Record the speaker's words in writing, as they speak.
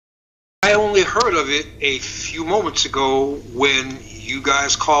only heard of it a few moments ago when you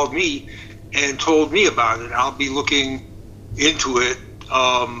guys called me and told me about it. I'll be looking into it,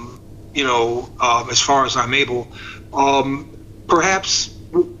 as far as I'm able. Perhaps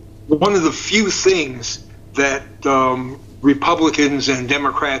one of the few things that Republicans and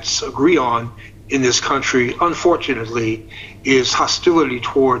Democrats agree on in this country, unfortunately, is hostility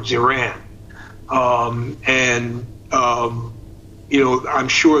towards Iran. I'm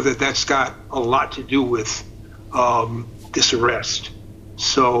sure that that's got a lot to do with this arrest.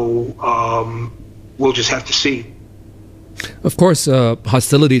 So we'll just have to see. Of course,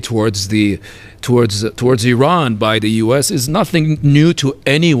 hostility towards Iran by the U.S. is nothing new to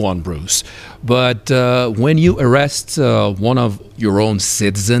anyone, Bruce. But when you arrest one of your own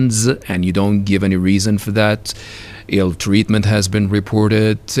citizens and you don't give any reason for that, ill treatment has been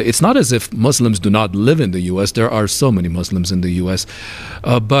reported. It's not as if Muslims do not live in the U.S. There are so many Muslims in the U.S.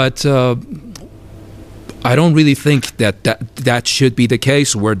 But I don't really think that should be the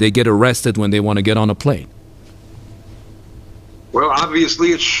case where they get arrested when they want to get on a plane. Well,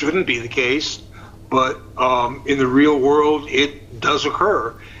 obviously it shouldn't be the case, but in the real world it does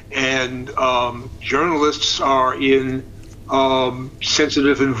occur. And journalists are in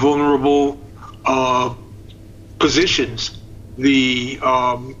sensitive and vulnerable positions. The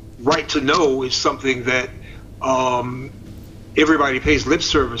right to know is something that everybody pays lip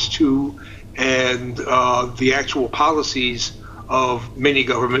service to, and the actual policies of many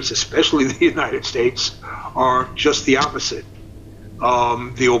governments, especially the United States, are just the opposite.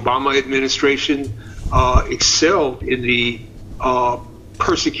 The Obama administration excelled in the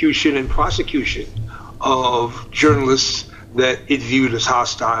persecution and prosecution of journalists that it viewed as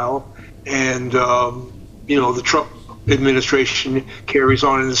hostile, and the Trump administration carries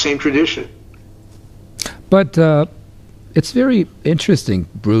on in the same tradition. But it's very interesting,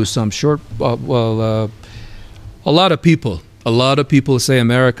 Bruce. I'm sure. A lot of people say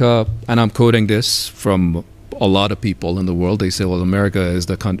America, and I'm quoting this from a lot of people in the world. They say, "Well, America is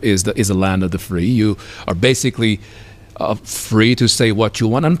a land of the free. You are basically free to say what you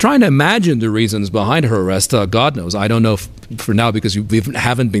want." I'm trying to imagine the reasons behind her arrest. God knows. I don't know for now, because we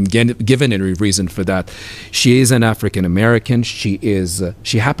haven't been given any reason for that. She is an African American. She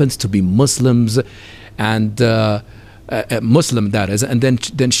happens to be Muslims, and Muslim, that is. And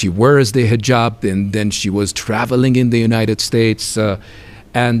then she wears the hijab. And then she was traveling in the United States.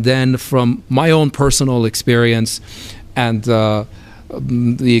 And then from my own personal experience and the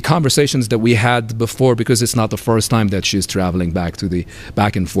conversations that we had before, because it's not the first time that she's traveling back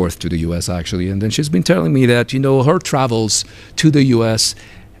and forth to the U.S. actually, and then she's been telling me that her travels to the U.S.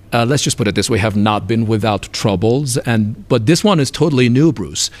 Let's just put it this way, have not been without troubles, but this one is totally new,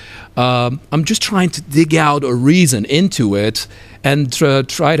 Bruce. I'm just trying to dig out a reason into it and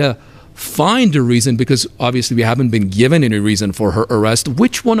try to find a reason, because obviously we haven't been given any reason for her arrest.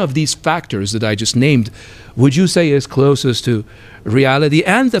 Which one of these factors that I just named would you say is closest to reality?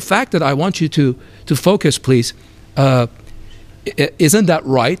 And the fact that I want you to focus, please, isn't that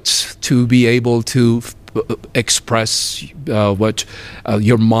right to be able to express what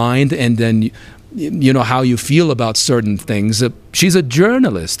your mind, and then how you feel about certain things? She's a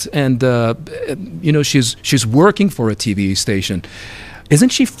journalist, and she's working for a TV station.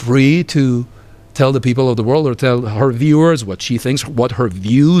 Isn't she free to tell the people of the world, or tell her viewers, what she thinks, what her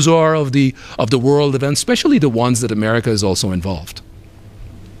views are of the world events, especially the ones that America is also involved?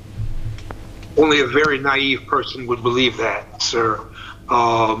 Only a very naive person would believe that, sir.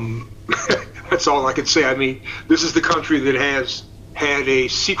 That's all I can say. I mean, this is the country that has had a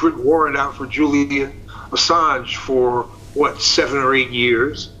secret warrant out for Julian Assange for 7 or 8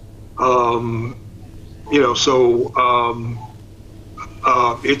 years.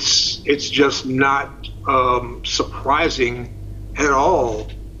 It's just not surprising at all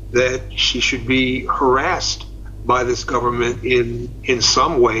that she should be harassed by this government in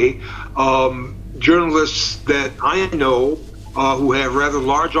some way. Journalists that I know who have rather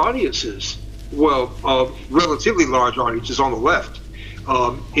large audiences, relatively large audiences on the left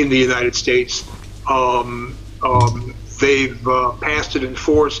in the United States, they've passed and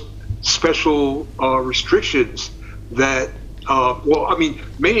enforced special restrictions that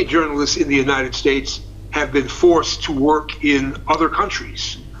many journalists in the United States have been forced to work in other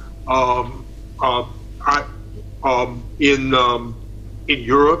countries, in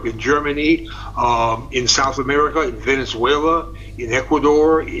Europe, in Germany, in South America, in Venezuela, in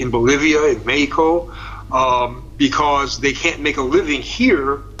Ecuador, in Bolivia, in Mexico, because they can't make a living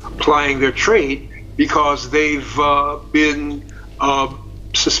here plying their trade, because they've been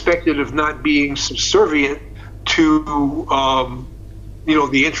suspected of not being subservient to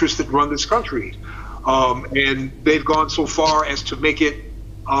the interests that run this country. And they've gone so far as to make it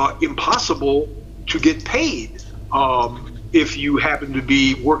impossible to get paid if you happen to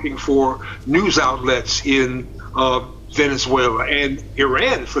be working for news outlets in Venezuela and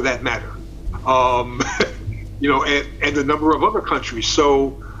Iran, for that matter, and a number of other countries.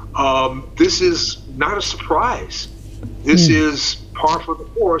 So this is not a surprise. This is par for the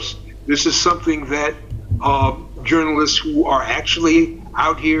course. This is something that journalists who are actually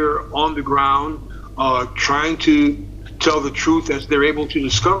out here on the ground trying to tell the truth as they're able to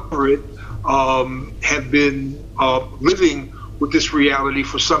discover it have been living with this reality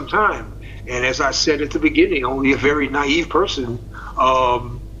for some time. And as I said at the beginning, only a very naive person,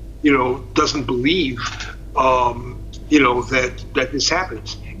 doesn't believe, that this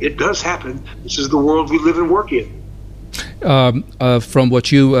happens. It does happen. This is the world we live and work in. From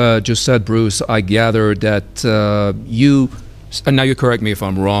what you just said, Bruce, I gather that you, and now you correct me if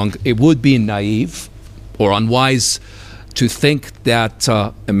I'm wrong, it would be naive or unwise to think that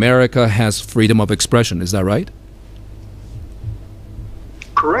America has freedom of expression. Is that right?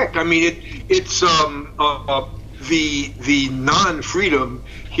 Correct. I mean, it's the non-freedom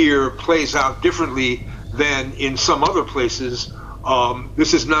here plays out differently than in some other places.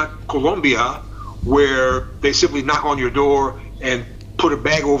 This is not Colombia, where they simply knock on your door and put a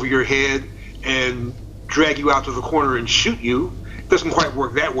bag over your head and drag you out to the corner and shoot you. It doesn't quite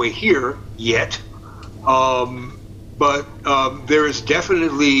work that way here yet. But there is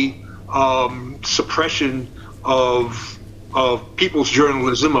definitely suppression of people's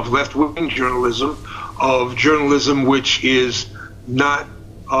journalism, of left-wing journalism, of journalism which is not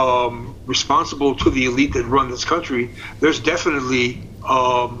responsible to the elite that run this country. There's definitely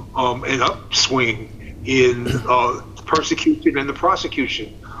an upswing in persecution and the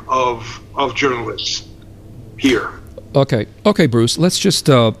prosecution of journalists here. Okay, Bruce. Let's just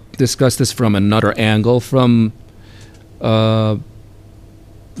discuss this from another angle, from the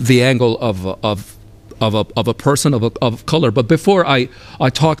angle of a person of color. But before I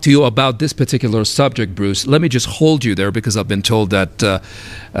talk to you about this particular subject, Bruce, let me just hold you there, because I've been told that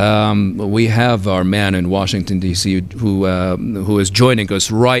we have our man in Washington D.C. who is joining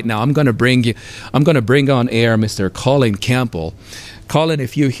us right now. I'm going to bring on air Mr. Colin Campbell. Colin,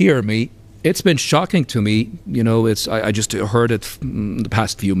 if you hear me, it's been shocking to me. I just heard it in the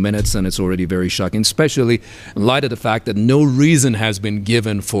past few minutes, and it's already very shocking, especially in light of the fact that no reason has been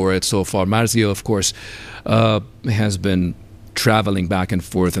given for it so far. Marzia, of course, has been traveling back and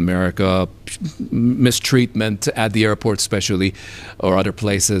forth America, mistreatment at the airport especially, or other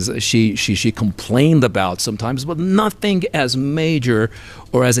places. She complained about sometimes, but nothing as major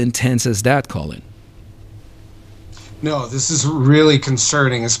or as intense as that, Colin. No, this is really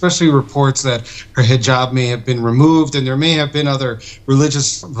concerning, especially reports that her hijab may have been removed, and there may have been other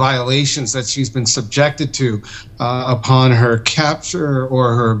religious violations that she's been subjected to upon her capture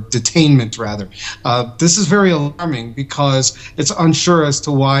or her detainment, rather. This is very alarming because it's unsure as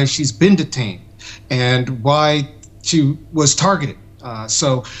to why she's been detained and why she was targeted.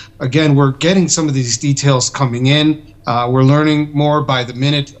 So, again, we're getting some of these details coming in. We're learning more by the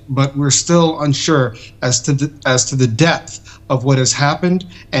minute, but we're still unsure as to the depth of what has happened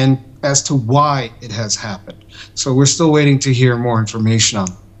and as to why it has happened. So we're still waiting to hear more information on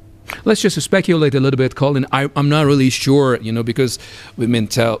it. Let's just speculate a little bit, Colin. I'm not really sure, because we've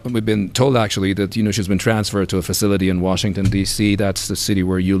been told actually that she's been transferred to a facility in Washington D.C. That's the city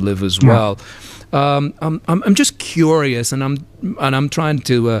where you live as well. I'm just curious, and I'm trying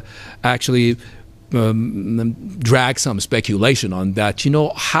to actually drag some speculation on that.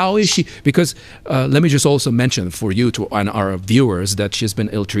 How is she? Because let me just also mention for you and our viewers that she's been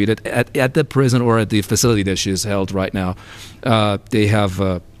ill-treated at the prison or at the facility that she's held right now. They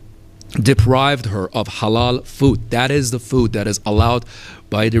have deprived her of halal food. That is the food that is allowed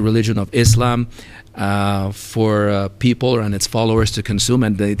by the religion of Islam for people and its followers to consume,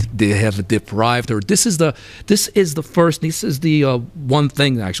 and they have deprived her. This is the one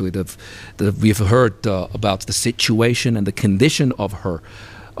thing actually that we've heard about the situation and the condition of her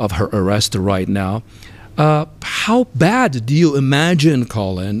arrest right now. How bad do you imagine,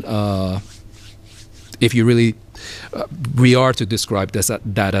 Colin, if you really we are to describe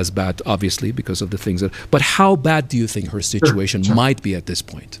that as bad, obviously, because of the things but how bad do you think her situation might be at this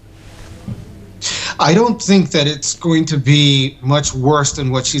point? I don't think that it's going to be much worse than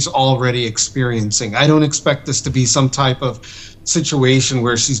what she's already experiencing. I don't expect this to be some type of situation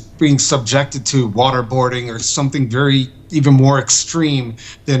where she's being subjected to waterboarding or something very even more extreme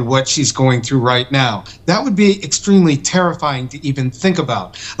than what she's going through right now. That would be extremely terrifying to even think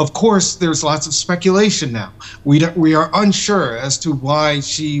about. Of course, there's lots of speculation now. We are unsure as to why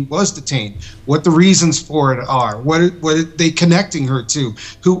she was detained, what the reasons for it are, what are they connecting her to,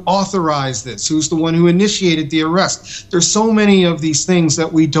 who authorized this, who's the one who initiated the arrest. There's so many of these things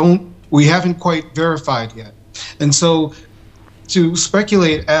that we haven't quite verified yet. And so to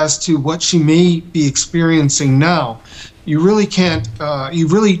speculate as to what she may be experiencing now, you really can't, you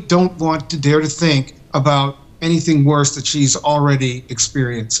really don't want to dare to think about anything worse that she's already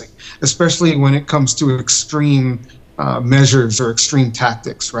experiencing, especially when it comes to extreme measures or extreme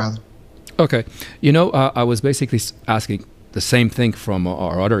tactics, rather. Okay. You know, I was basically asking the same thing from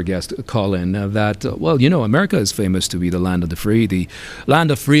our other guest, Colin, that, well, you know, America is famous to be the land of the free, the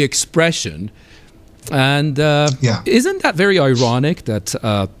land of free expression. And isn't that very ironic that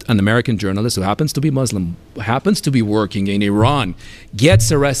an American journalist who happens to be Muslim, happens to be working in Iran,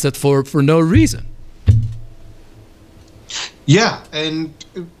 gets arrested for no reason? Yeah, and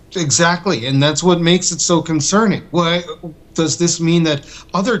exactly. And that's what makes it so concerning. Why does this mean that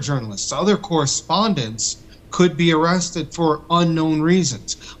other journalists, other correspondents could be arrested for unknown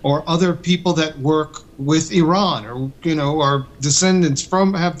reasons, or other people that work with Iran, or, you know, are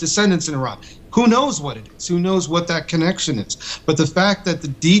have descendants in Iran? Who knows what it is? Who knows what that connection is? But the fact that the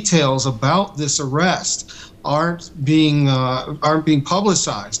details about this arrest aren't being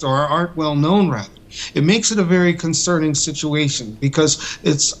publicized, or aren't well known, rather, it makes it a very concerning situation, because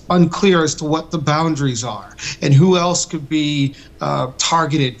it's unclear as to what the boundaries are and who else could be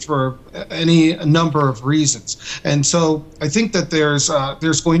targeted for any number of reasons. And so I think that there's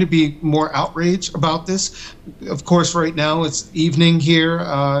going to be more outrage about this. Of course, right now it's evening here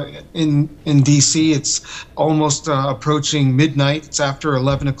in DC. It's almost approaching midnight. It's after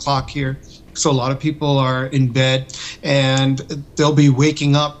 11 o'clock here. So a lot of people are in bed, and they'll be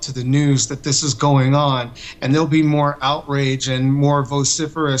waking up to the news that this is going on, and there'll be more outrage and more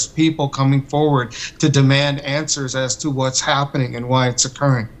vociferous people coming forward to demand answers as to what's happening and why it's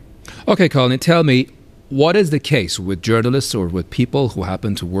occurring. Okay, Colin, tell me, what is the case with journalists or with people who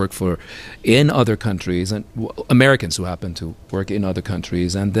happen to work in other countries, and Americans who happen to work in other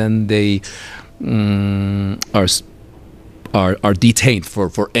countries, and then they are detained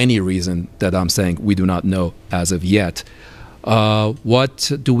for any reason that I'm saying we do not know as of yet? What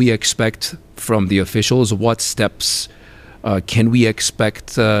do we expect from the officials? What steps can we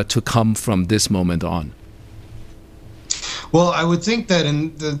expect to come from this moment on? Well, I would think that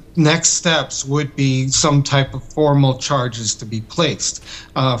in the next steps would be some type of formal charges to be placed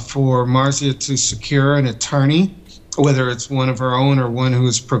for Marzieh to secure an attorney, whether it's one of her own or one who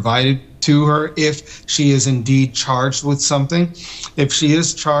is provided to her, if she is indeed charged with something. If she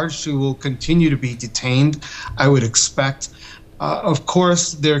is charged, she will continue to be detained, I would expect. Of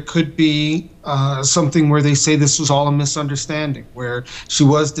course, there could be something where they say this was all a misunderstanding, where she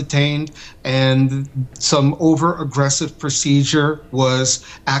was detained and some over-aggressive procedure was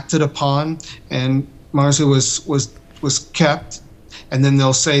acted upon, and Marzieh was kept, and then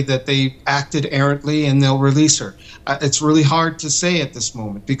they'll say that they acted errantly and they'll release her. It's really hard to say at this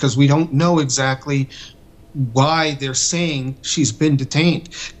moment, because we don't know exactly why they're saying she's been detained.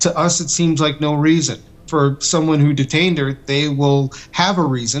 To us, it seems like no reason. For someone who detained her, they will have a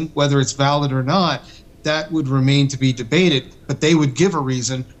reason, whether it's valid or not. That would remain to be debated, but they would give a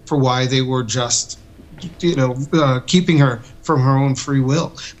reason for why they were just, keeping her from her own free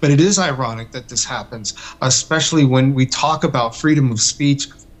will. But it is ironic that this happens, especially when we talk about freedom of speech,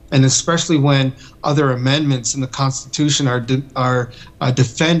 and especially when other amendments in the Constitution are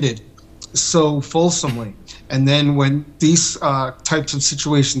defended so fulsomely. And then when these types of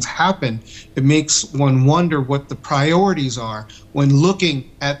situations happen, it makes one wonder what the priorities are when looking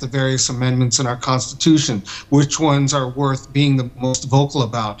at the various amendments in our Constitution. Which ones are worth being the most vocal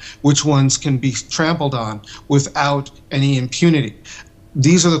about? Which ones can be trampled on without any impunity?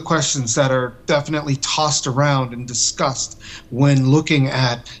 These are the questions that are definitely tossed around and discussed when looking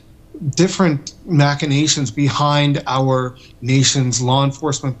at different machinations behind our nation's law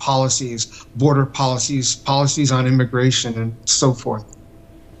enforcement policies, border policies, policies on immigration, and so forth.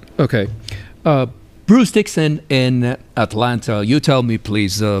 Okay. Bruce Dixon in Atlanta, you tell me,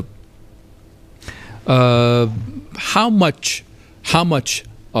 please, how much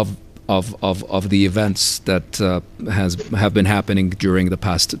of the events that have been happening during the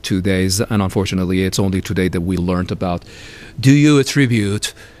past 2 days, and unfortunately it's only today that we learned about, do you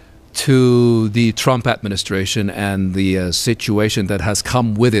attribute to the Trump administration and the situation that has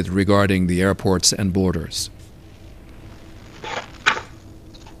come with it regarding the airports and borders?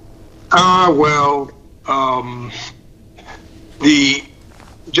 Well, the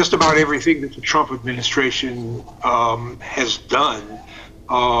just about everything that the Trump administration has done,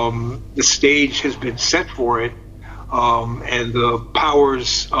 the stage has been set for it, and the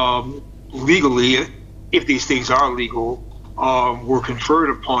powers legally, if these things are legal, were conferred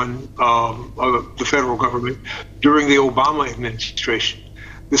upon the federal government during the Obama administration.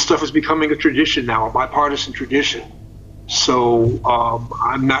 This stuff is becoming a tradition now, a bipartisan tradition. So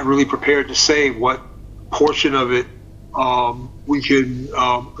I'm not really prepared to say what portion of it we can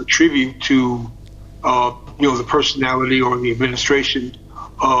attribute to the personality or the administration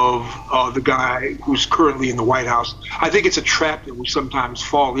of the guy who's currently in the White House. I think it's a trap that we sometimes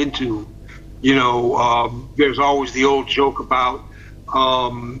fall into. There's always the old joke about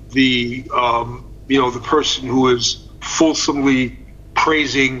the person who is fulsomely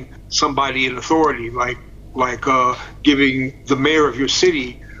praising somebody in authority, like giving the mayor of your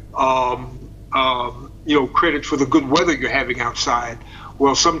city credit for the good weather you're having outside.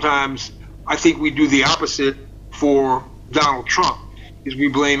 Well, sometimes I think we do the opposite for Donald Trump, is we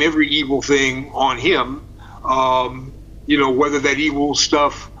blame every evil thing on him, whether that evil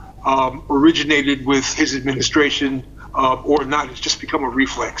stuff originated with his administration or not. It's just become a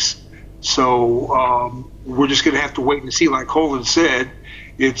reflex. So we're just going to have to wait and see. Like Colin said,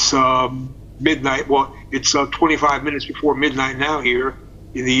 it's midnight. Well, it's 25 minutes before midnight now here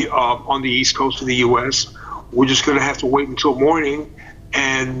in the on the East Coast of the U.S. We're just going to have to wait until morning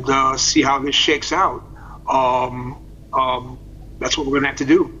and see how this shakes out. That's what we're going to have to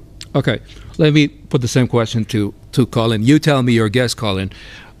do. Okay, let me put the same question to Colin. You tell me, your guess, Colin.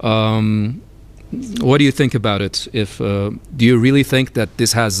 What do you think about it? Do you really think that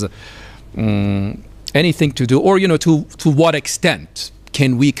this has anything to do, or to what extent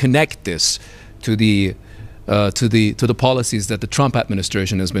can we connect this to the policies that the Trump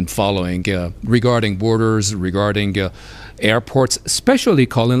administration has been following regarding borders, regarding airports, especially,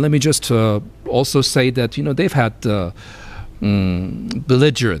 Colin? Let me just also say that they've had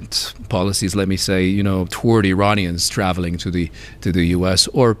belligerent policies, let me say, toward Iranians traveling to the U.S.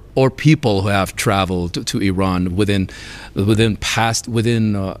 or people who have traveled to Iran within,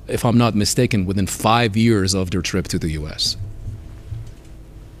 if I'm not mistaken, within 5 years of their trip to the U.S.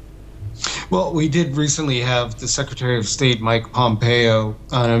 Well, we did recently have the Secretary of State, Mike Pompeo,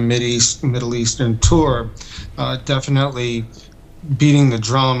 on a Middle Eastern tour, definitely beating the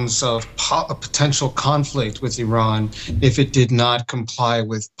drums of a potential conflict with Iran if it did not comply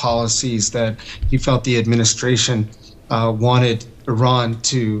with policies that he felt the administration wanted Iran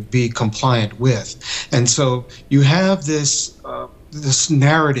to be compliant with. And so you have this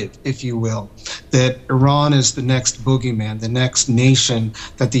narrative, if you will, that Iran is the next boogeyman, the next nation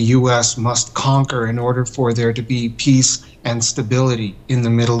that the U.S. must conquer in order for there to be peace and stability in the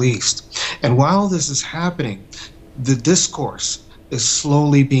Middle East. And while this is happening, the discourse is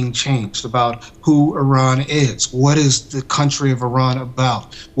slowly being changed about who Iran is. What is the country of Iran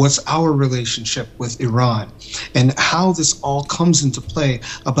about? What's our relationship with Iran? And how this all comes into play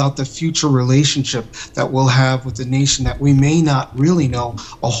about the future relationship that we'll have with a nation that we may not really know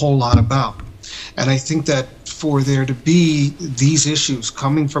a whole lot about. And I think that for there to be these issues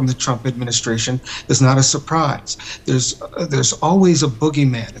coming from the Trump administration is not a surprise. There's always a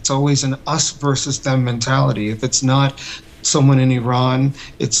boogeyman. It's always an us versus them mentality. If it's not someone in Iran,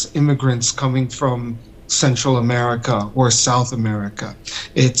 it's immigrants coming from Central America or South America.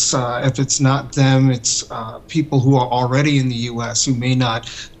 It's if it's not them, it's people who are already in the U.S.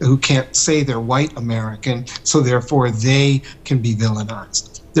 who can't say they're white American, so therefore they can be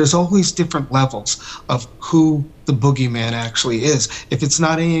villainized. There's always different levels of who the boogeyman actually is. If it's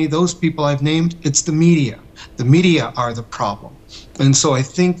not any of those people I've named, it's the media. The media are the problem. And so I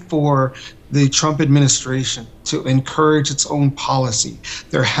think for the Trump administration to encourage its own policy,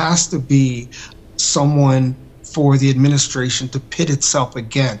 there has to be someone for the administration to pit itself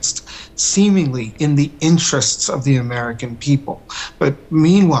against, seemingly in the interests of the American people. But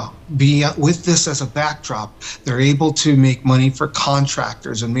meanwhile, with this as a backdrop, they're able to make money for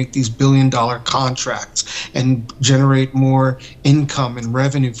contractors and make these billion-dollar contracts and generate more income and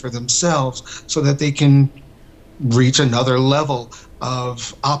revenue for themselves so that they can reach another level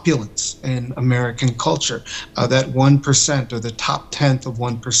of opulence in American culture, that 1% or the top tenth of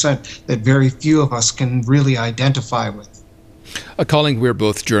 1% that very few of us can really identify with. Colin, we're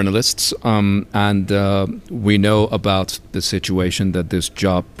both journalists, and we know about the situation that this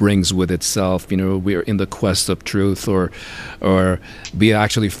job brings with itself. We're in the quest of truth, or we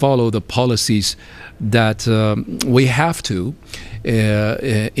actually follow the policies that we have to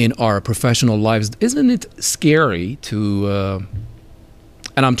in our professional lives. Isn't it scary to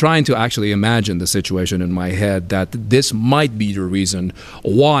and I'm trying to actually imagine the situation in my head that this might be the reason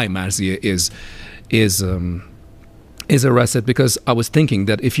why Marzia is arrested, because I was thinking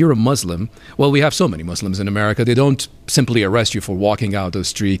that if you're a Muslim, well, we have so many Muslims in America, they don't simply arrest you for walking out the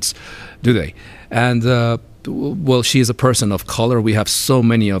streets, do they? And well, she is a person of color. We have so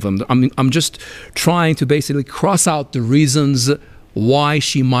many of them. I'm just trying to basically cross out the reasons why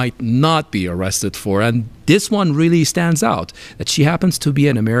she might not be arrested for. And this one really stands out, that she happens to be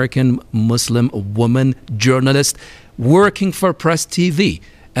an American Muslim woman journalist working for Press TV.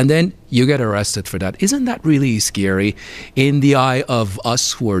 And then you get arrested for that. Isn't that really scary in the eye of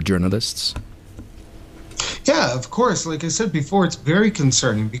us who are journalists? Yeah, of course. Like I said before, it's very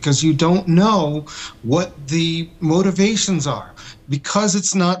concerning because you don't know what the motivations are. Because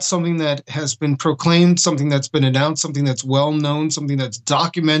it's not something that has been proclaimed, something that's been announced, something that's well known, something that's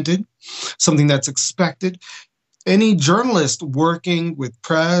documented, something that's expected. Any journalist working with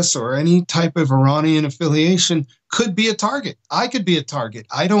press or any type of Iranian affiliation could be a target. I could be a target.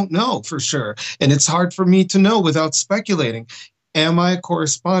 I don't know for sure. And it's hard for me to know without speculating. Am I a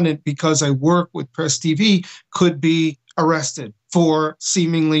correspondent because I work with Press TV could be arrested for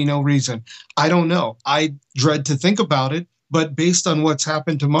seemingly no reason? I don't know. I dread to think about it. But based on what's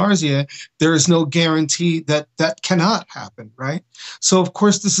happened to Marzia, there is no guarantee that that cannot happen, right? So, of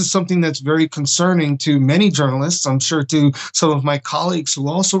course, this is something that's very concerning to many journalists. I'm sure to some of my colleagues who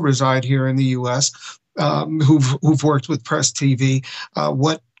also reside here in the U.S., who've worked with Press TV,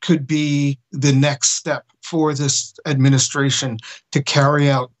 what could be the next step for this administration to carry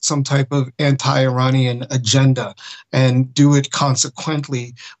out some type of anti-Iranian agenda and do it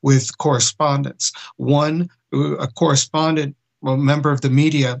consequently with correspondence. One, a correspondent, a member of the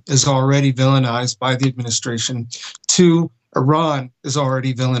media, is already villainized by the administration. Two, Iran is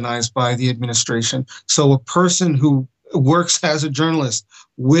already villainized by the administration. So a person who works as a journalist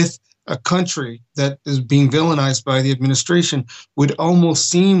with a country that is being villainized by the administration would almost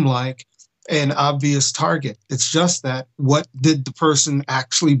seem like an obvious target. It's just that what did the person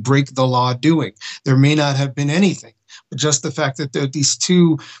actually break the law doing? There may not have been anything, but just the fact that there are these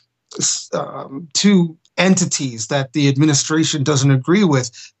two entities that the administration doesn't agree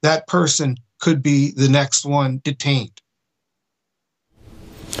with, that person could be the next one detained.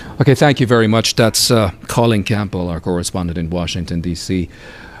 Okay, thank you very much. That's Colin Campbell, our correspondent in Washington, D.C.,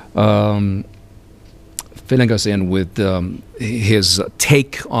 filling us in with his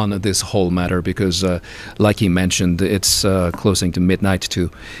take on this whole matter, because like he mentioned, it's closing to midnight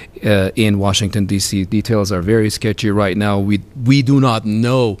in Washington, D.C. Details are very sketchy right now. We do not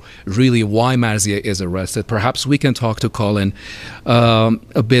know really why Marzia is arrested. Perhaps we can talk to Colin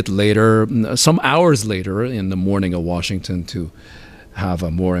a bit later, some hours later in the morning of Washington, to have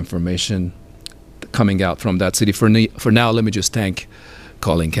more information coming out from that city. For now, let me just thank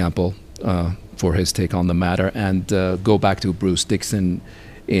Colin Campbell for his take on the matter, and go back to Bruce Dixon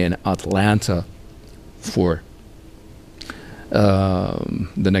in Atlanta for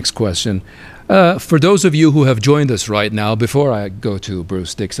the next question. For those of you who have joined us right now, before I go to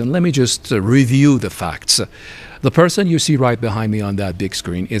Bruce Dixon, let me just review the facts. The person you see right behind me on that big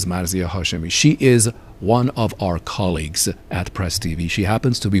screen is Marzia Hashemi. She is one of our colleagues at Press TV. She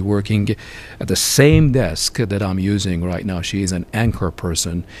happens to be working at the same desk that I'm using right now. She is an anchor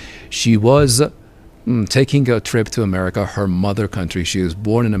person. She was taking a trip to America, her mother country. She was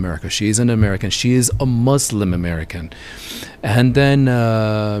born in America. She is an American. She is a Muslim American. And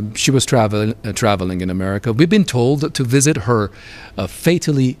then she was traveling in America. We've been told to visit her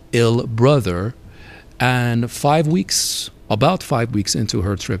fatally ill brother. And about 5 weeks into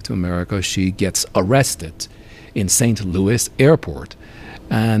her trip to America, she gets arrested in St. Louis airport.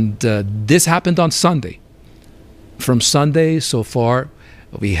 And this happened on Sunday. From Sunday so far,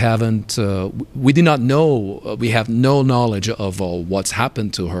 we do not know, we have no knowledge of what's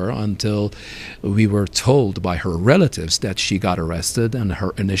happened to her until we were told by her relatives that she got arrested, and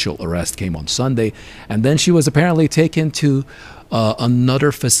her initial arrest came on Sunday. And then she was apparently taken to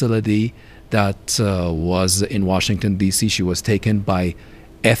another facility that was in Washington, D.C. She was taken by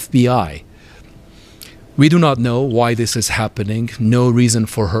FBI. We do not know why this is happening. No reason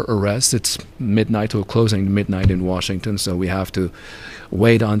for her arrest. It's midnight, or closing midnight in Washington, so we have to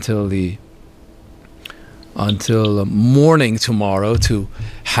wait until morning tomorrow to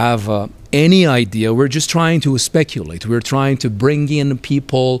have any idea. We're just trying to speculate. We're trying to bring in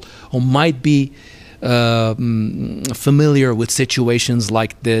people who might be familiar with situations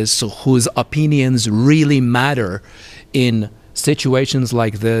like this, whose opinions really matter in situations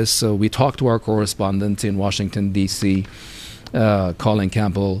like this. So we talked to our correspondent in Washington, D.C., Colin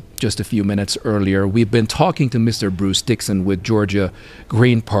Campbell just a few minutes earlier. We've been talking to Mr. Bruce Dixon with Georgia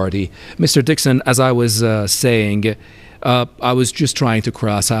Green Party. Mr. Dixon, as I was saying, I was just trying to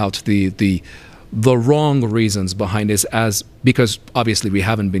cross out the wrong reasons behind this, as because obviously we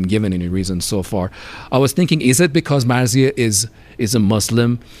haven't been given any reasons so far. I was thinking, is it because Marzia is a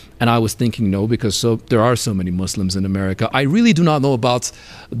Muslim? And I was thinking, no, because there are so many Muslims in America. I really do not know about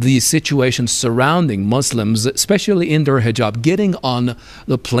the situation surrounding Muslims, especially in their hijab, getting on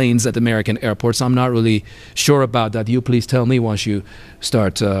the planes at American airports. I'm not really sure about that. You please tell me once you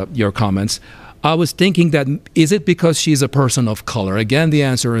start your comments. I was thinking that, is it because she's a person of color? Again, the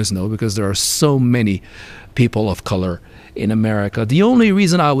answer is no, because there are so many people of color in America. The only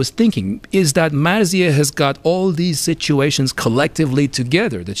reason I was thinking is that Marzia has got all these situations collectively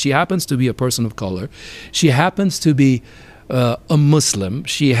together, that she happens to be a person of color, she happens to be a Muslim,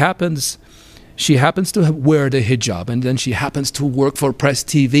 she happens to wear the hijab, and then she happens to work for Press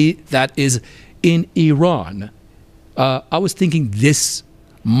TV that is in Iran. I was thinking this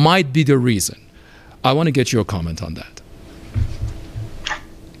might be the reason. I want to get your comment on that.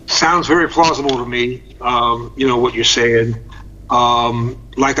 Sounds very plausible to me, what you're saying.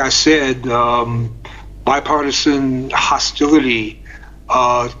 Like I said, bipartisan hostility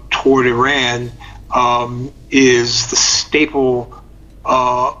toward Iran is the staple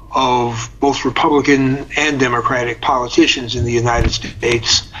of both Republican and Democratic politicians in the United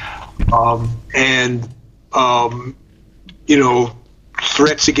States.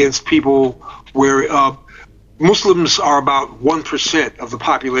 Threats against people where Muslims are about 1% of the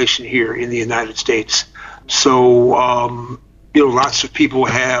population here in the United States. So, lots of people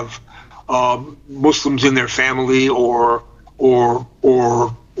have Muslims in their family or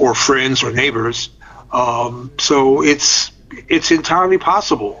friends or neighbors. So it's entirely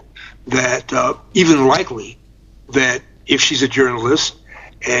possible that, even likely, that if she's a journalist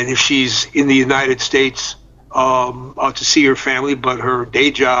and if she's in the United States to see her family, but her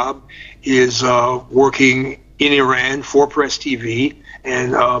day job is working in Iran for Press TV,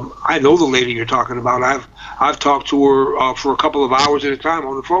 and I know the lady you're talking about. I've talked to her for a couple of hours at a time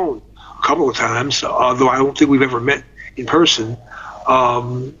on the phone, a couple of times, although I don't think we've ever met in person.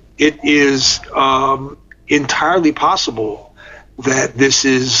 It is entirely possible that this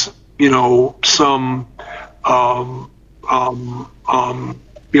is, some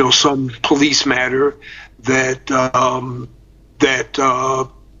some police matter that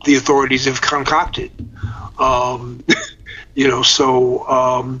the authorities have concocted. We're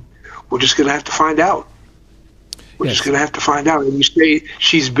just going to have to find out. We're just going to have to find out. And you say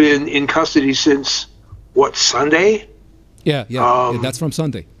she's been in custody since what, Sunday? Yeah, that's from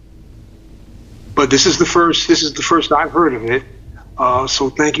Sunday. But this is the first I've heard of it. So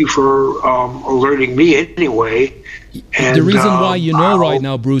thank you for alerting me anyway. And, the reason why you know right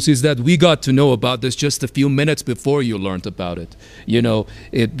now, Bruce, is that we got to know about this just a few minutes before you learned about it.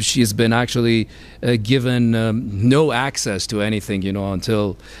 She's been actually given no access to anything,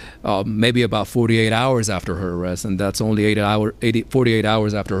 until maybe about 48 hours after her arrest, and that's only 48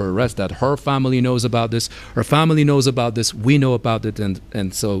 hours after her arrest that her family knows about this. Her family knows about this. We know about it,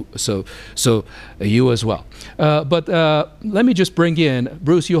 and so you as well. But let me just bring in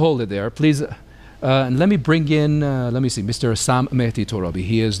Bruce. You hold it there, please. And let me bring in, Mr. Sam Mehdi Torabi.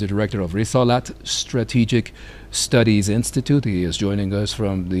 He is the director of Risalat Strategic Studies Institute. He is joining us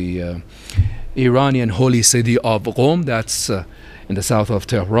from the Iranian holy city of Qom. That's in the south of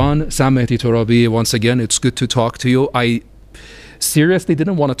Tehran. Sam Mehdi Torabi, once again, it's good to talk to you. I seriously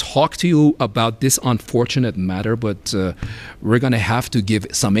didn't want to talk to you about this unfortunate matter, but we're going to have to give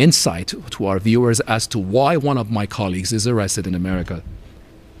some insight to our viewers as to why one of my colleagues is arrested in America.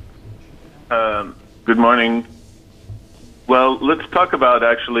 Good morning. Well, let's talk about,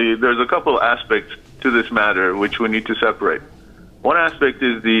 actually, there's a couple aspects to this matter which we need to separate. One aspect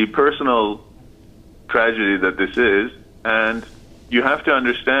is the personal tragedy that this is, and you have to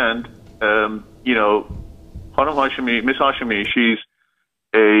understand, Hanum Hashemi, Miss Hashemi, she's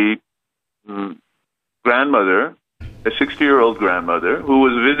a grandmother, a 60-year-old grandmother, who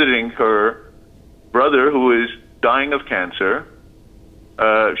was visiting her brother who is dying of cancer.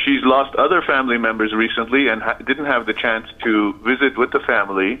 She's lost other family members recently and didn't have the chance to visit with the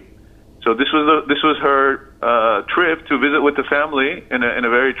family. So this was her trip to visit with the family in a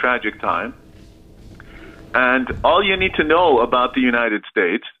very tragic time. And all you need to know about the United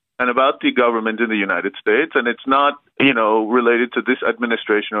States and about the government in the United States, and it's not related to this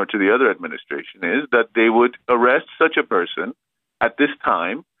administration or to the other administration, is that they would arrest such a person at this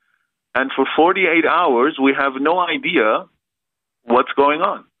time, and for 48 hours we have no idea what's going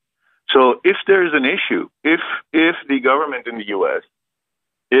on. So if there's an issue, if the government in the U.S.,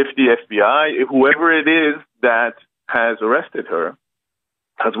 if the FBI, if whoever it is that has arrested her,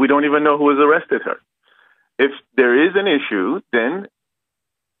 because we don't even know who has arrested her, if there is an issue, then,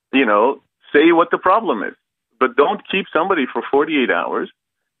 say what the problem is. But don't keep somebody for 48 hours,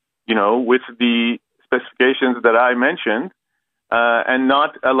 with the specifications that I mentioned, and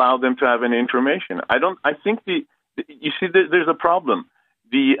not allow them to have any information. I think you see, there's a problem.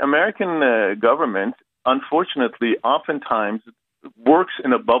 The American government, unfortunately, oftentimes works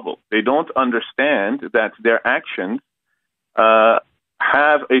in a bubble. They don't understand that their actions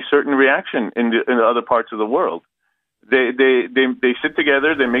have a certain reaction in the other parts of the world. They sit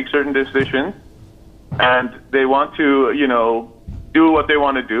together, they make certain decisions, and they want to, do what they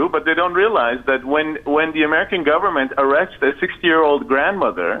want to do, but they don't realize that when the American government arrests a 60-year-old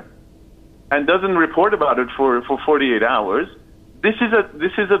grandmother and doesn't report about it for 48 hours, this is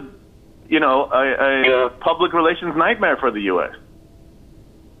a public relations nightmare for the U.S.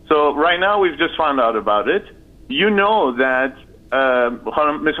 So right now we've just found out about it. You know that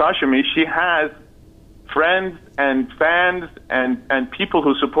Ms. Hashemi, she has friends and fans and people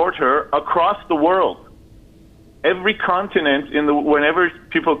who support her across the world. Every continent whenever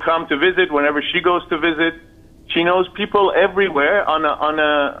people come to visit, whenever she goes to visit, she knows people everywhere on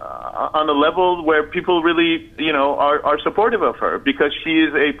a level where people really, are supportive of her, because she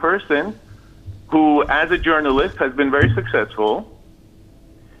is a person who, as a journalist, has been very successful,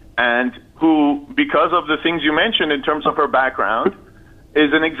 and who, because of the things you mentioned in terms of her background,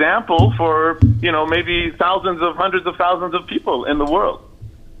 is an example for, maybe hundreds of thousands of people in the world.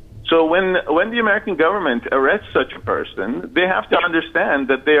 So when the American government arrests such a person, they have to understand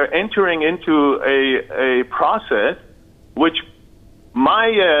that they are entering into a process which my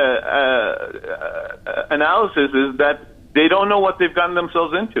analysis is that they don't know what they've gotten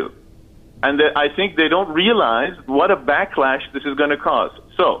themselves into. And that I think they don't realize what a backlash this is going to cause.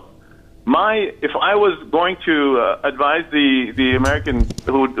 So if I was going to advise the American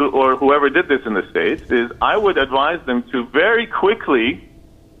or whoever did this in the States, is I would advise them to very quickly,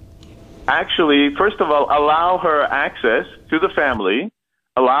 actually, first of all, allow her access to the family,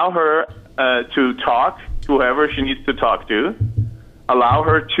 allow her to talk to whoever she needs to talk to, allow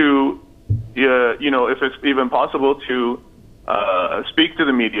her to, if it's even possible, to speak to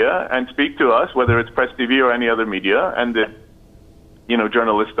the media and speak to us, whether it's Press TV or any other media, and the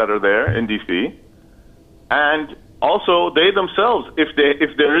journalists that are there in D.C. And also, they themselves, if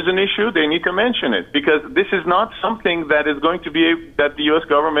there is an issue, they need to mention it, because this is not something that is going to be that the U.S.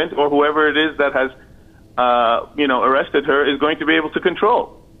 government or whoever it is that has, arrested her is going to be able to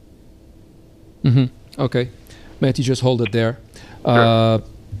control. Mm-hmm. Okay, Matthew, just hold it there. Sure.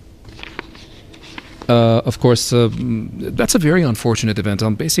 Of course, that's a very unfortunate event.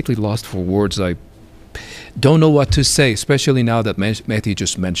 I'm basically lost for words. I don't know what to say, especially now that Matthew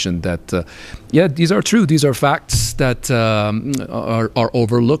just mentioned that, these are true. These are facts that are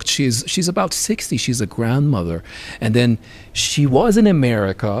overlooked. She's about 60. She's a grandmother. And then she was in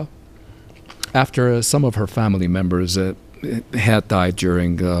America after some of her family members had died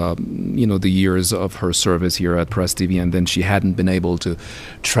during, the years of her service here at Press TV. And then she hadn't been able to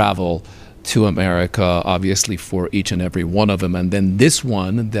travel to America, obviously, for each and every one of them. And then this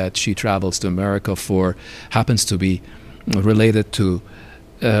one that she travels to America for happens to be related to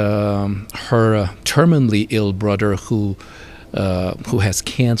her terminally ill brother who has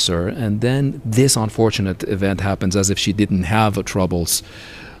cancer. And then this unfortunate event happens as if she didn't have troubles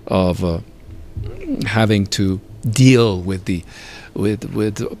of having to deal with the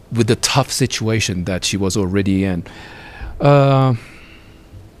tough situation that she was already in.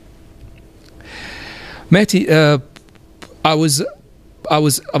 Mehdi, I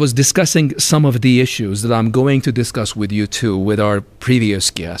was discussing some of the issues that I'm going to discuss with you too, with our previous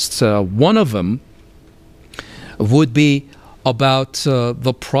guests. One of them would be about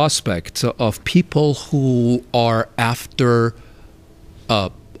the prospect of people who are after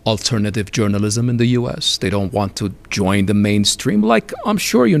alternative journalism in the U.S. They don't want to join the mainstream. Like, I'm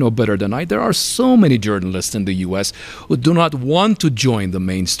sure you know better than I, there are so many journalists in the U.S. who do not want to join the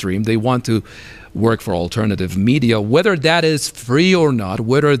mainstream. They want to work for alternative media, whether that is free or not,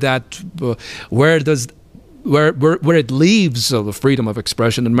 whether that where it leaves the freedom of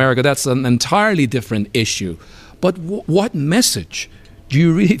expression in America, that's an entirely different issue. But what message do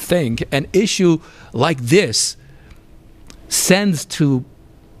you really think an issue like this sends to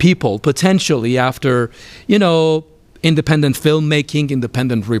people potentially after, independent filmmaking,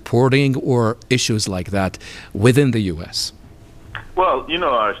 independent reporting, or issues like that within the U.S.? Well,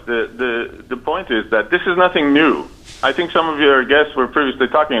 Ash, the point is that this is nothing new. I think some of your guests were previously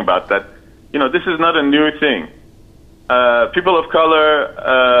talking about that. This is not a new thing. People of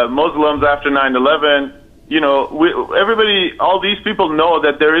color, Muslims after 9/11, everybody, all these people know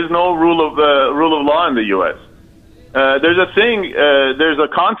that there is no rule of law in the U.S. There's a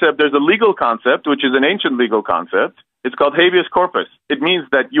concept, there's a legal concept, which is an ancient legal concept. It's called habeas corpus. It means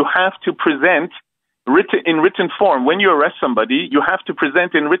that you have to present in written form. When you arrest somebody, you have to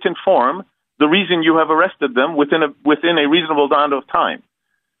present in written form the reason you have arrested them within a reasonable amount of time.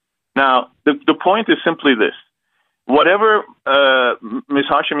 Now, the point is simply this. Whatever Ms.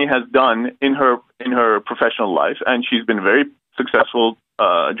 Hashemi has done in her professional life, and she's been a very successful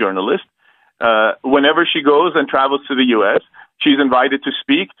journalist, whenever she goes and travels to the U.S., she's invited to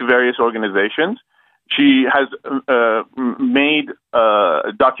speak to various organizations. She has made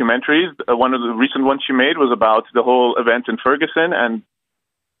documentaries. One of the recent ones she made was about the whole event in Ferguson and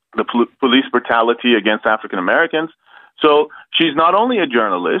the police brutality against African Americans. So she's not only a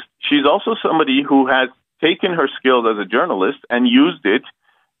journalist, she's also somebody who has taken her skills as a journalist and used it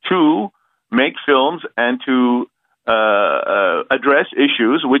to make films and to address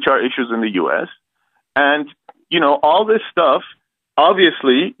issues, which are issues in the U.S. And, all this stuff,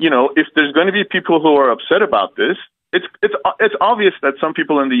 obviously, if there's going to be people who are upset about this, it's obvious that some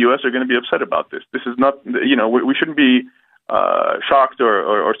people in the U.S. are going to be upset about this. This is not, we shouldn't be shocked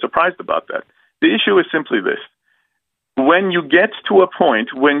or surprised about that. The issue is simply this. When you get to a point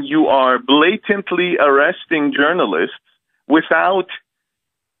when you are blatantly arresting journalists without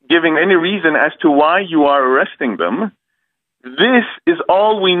giving any reason as to why you are arresting them, this is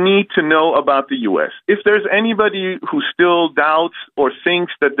all we need to know about the U.S. If there's anybody who still doubts or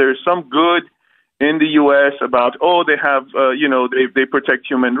thinks that there's some good in the U.S. about, they have, they protect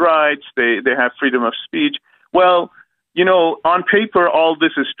human rights, they have freedom of speech, well, on paper, all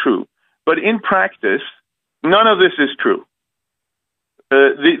this is true. But in practice, none of this is true.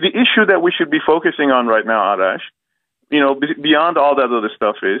 The issue that we should be focusing on right now, Arash, beyond all that other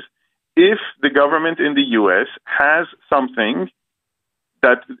stuff is, if the government in the U.S. has something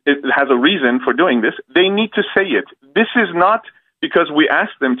that it has a reason for doing this, they need to say it. This is not because we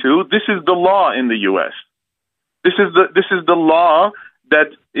asked them to. This is the law in the U.S. This is the law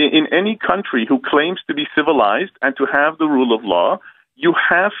that in any country who claims to be civilized and to have the rule of law, you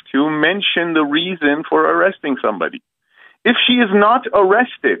have to mention the reason for arresting somebody. If she is not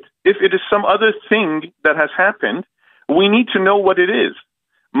arrested, if it is some other thing that has happened, we need to know what it is.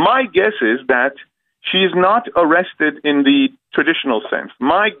 My guess is that she is not arrested in the traditional sense.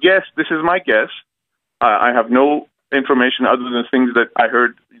 This is my guess. I have no information other than things that I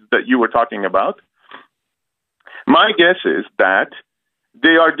heard that you were talking about. My guess is that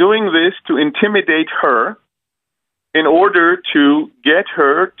they are doing this to intimidate her in order to get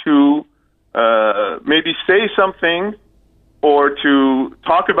her to maybe say something or to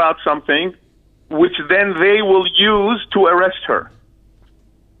talk about something which then they will use to arrest her.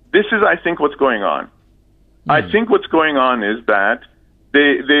 This is, I think, what's going on. I think what's going on is that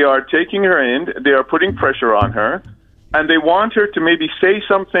they are taking her in, they are putting pressure on her, and they want her to maybe say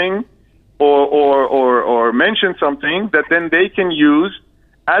something or mention something that then they can use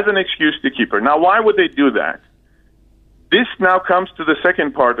as an excuse to keep her. Now, why would they do that? This now comes to the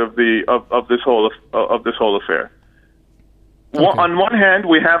second part of this whole affair. Okay. On one hand,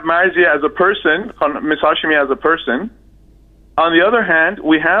 we have Marzia as a person, Ms. Hashemi as a person. On the other hand,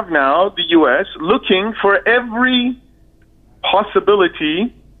 we have now the U.S. looking for every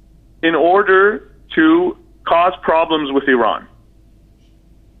possibility in order to cause problems with Iran.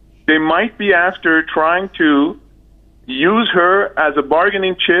 They might be after trying to use her as a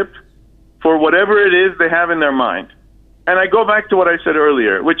bargaining chip for whatever it is they have in their mind. And I go back to what I said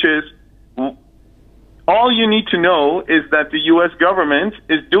earlier, which is all you need to know is that the U.S. government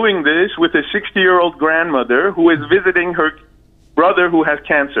is doing this with a 60-year-old grandmother who is visiting her brother who has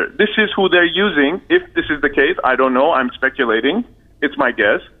cancer. This is who they're using. If this is the case, I don't know. I'm speculating. It's my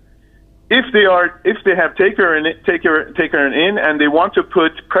guess. If they have taken her in and they want to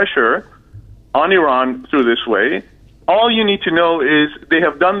put pressure on Iran through this way, all you need to know is they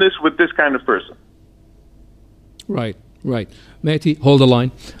have done this with this kind of person. Right. Mehdi, hold the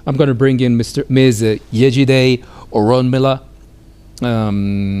line. I'm going to bring in Ms. Yejide Oronmila.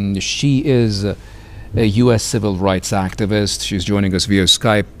 She is a U.S. civil rights activist. She's joining us via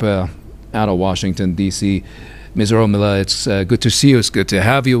Skype out of Washington, D.C. Ms. Oronmila, it's good to see you. It's good to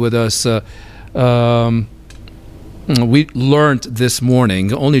have you with us. We learned this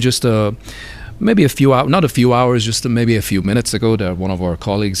morning, only just maybe a few hours, not a few hours, just maybe a few minutes ago, that one of our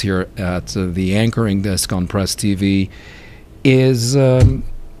colleagues here at the anchoring desk on Press TV is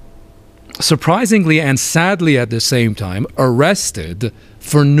surprisingly and sadly at the same time arrested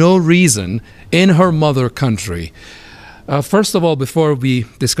for no reason in her mother country. First of all, before we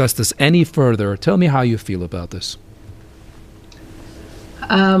discuss this any further, tell me how you feel about this.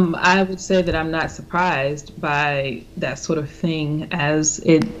 I would say that I'm not surprised by that sort of thing, as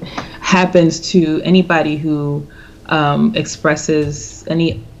it happens to anybody who expresses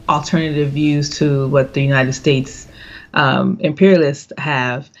any alternative views to what the United States imperialists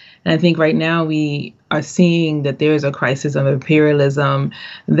have. And I think right now we are seeing that there is a crisis of imperialism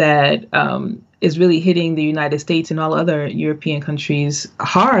that is really hitting the United States and all other European countries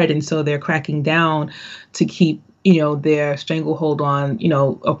hard. And so they're cracking down to keep, their stranglehold on,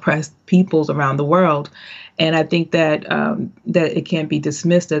 oppressed peoples around the world. And I think that that it can't be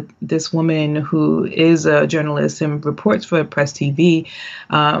dismissed that this woman, who is a journalist and reports for Press TV,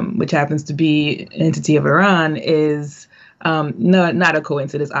 which happens to be an entity of Iran, is not a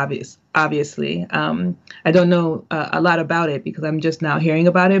coincidence, obviously. I don't know a lot about it because I'm just now hearing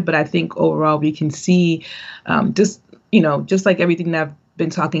about it, but I think overall we can see just like everything that I've been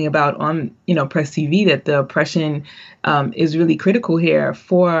talking about on, Press TV, that the oppression is really critical here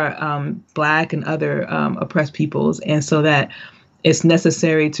for Black and other oppressed peoples. And so that it's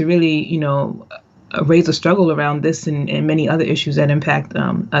necessary to really, raise a struggle around this and many other issues that impact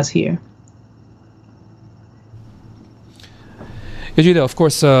us here. Yajida, of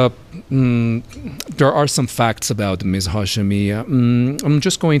course, there are some facts about Ms. Hashemi. I'm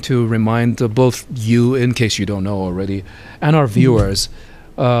just going to remind both you, in case you don't know already, and our viewers,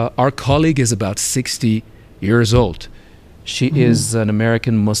 our colleague is about 60 years old. She is an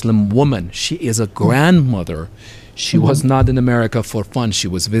American Muslim woman. She is a grandmother. She was not in America for fun. She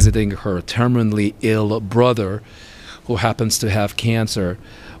was visiting her terminally ill brother who happens to have cancer.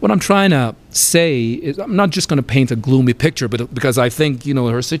 What I'm trying to say is I'm not just going to paint a gloomy picture, but because I think,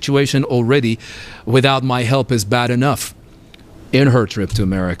 her situation already without my help is bad enough in her trip to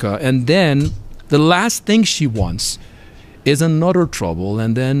America. And then the last thing she wants is another trouble.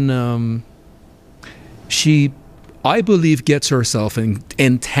 And then she, I believe, gets herself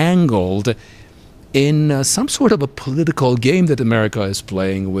entangled in some sort of a political game that America is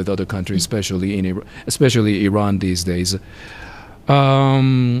playing with other countries, especially Iran these days. How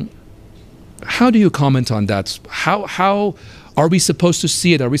do you comment on that? How are we supposed to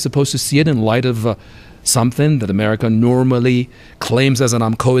see it? Are we supposed to see it in light of something that America normally claims as, and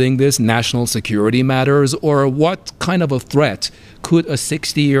I'm quoting this, national security matters? Or what kind of a threat could a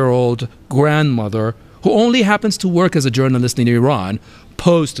 60-year-old grandmother who only happens to work as a journalist in Iran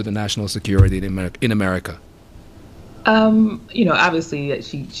pose to the national security in America? Obviously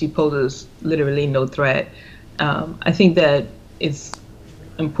she poses literally no threat. I think that it's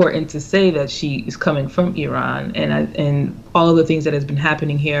important to say that she is coming from Iran, and all of the things that has been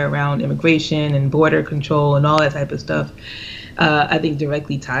happening here around immigration and border control and all that type of stuff, I think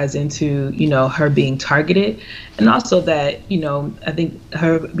directly ties into, her being targeted. And also that, I think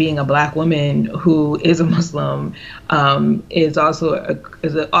her being a Black woman who is a Muslim is also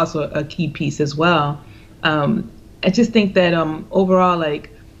a key piece as well. I just think that overall,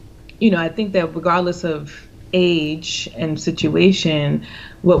 I think that regardless of age and situation,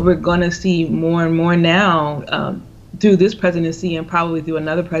 what we're going to see more and more now through this presidency and probably through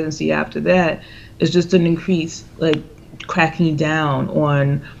another presidency after that is just an increase, cracking down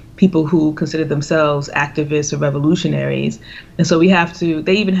on people who consider themselves activists or revolutionaries. And so we have to,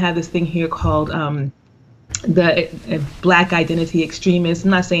 they even have this thing here called the Black identity extremist.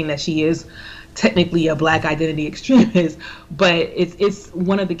 I'm not saying that she is technically a Black identity extremist, but it's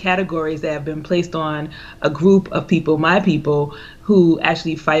one of the categories that have been placed on a group of people, my people, who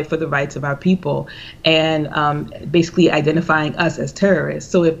actually fight for the rights of our people, and basically identifying us as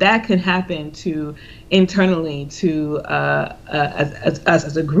terrorists. So if that can happen to internally to us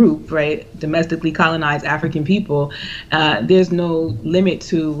as a group, right, domestically colonized African people, there's no limit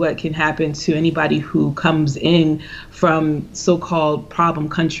to what can happen to anybody who comes in from so-called problem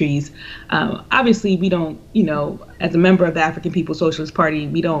countries. Obviously, we don't, as a member of the African People's Socialist Party,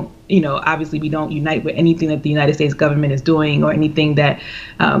 we don't, obviously we don't unite with anything that the United States government is doing or anything that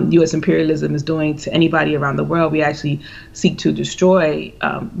U.S. imperialism is doing to anybody around the world. We actually seek to destroy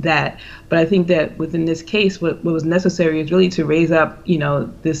that. But I think that within this case, what was necessary is really to raise up,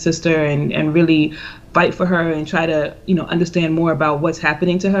 this sister and really fight for her and try to, understand more about what's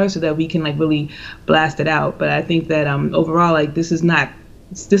happening to her so that we can really blast it out. But I think that overall, this is not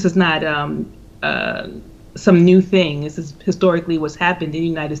some new thing. This is historically what's happened in the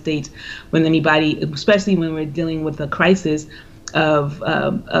United States when anybody, especially when we're dealing with a crisis, of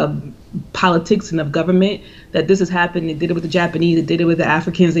politics and of government, that this has happened. They did it with the Japanese, they did it with the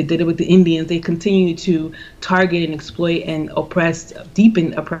Africans, they did it with the Indians. They continue to target and exploit and oppress,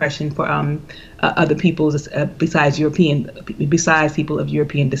 deepen oppression for other peoples besides people of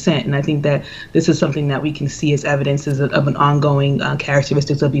European descent. And I think that this is something that we can see as evidences of an ongoing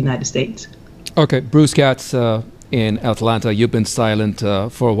characteristics of the United States. Okay, Bruce Katz in Atlanta, you've been silent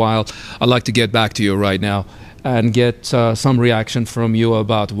for a while. I'd like to get back to you right now and get some reaction from you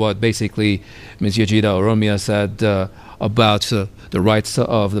about what basically Ms. Yejida Oromia said about the rights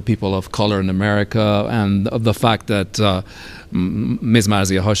of the people of color in America, and of the fact that Ms.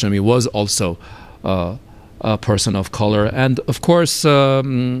 Marzia Hashemi was also a person of color. And of course,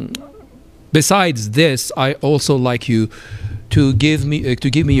 besides this, I also like you to give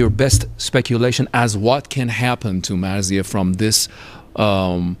me your best speculation as what can happen to Marzia from this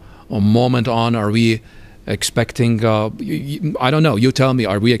moment on. Are we expecting, I don't know, you tell me,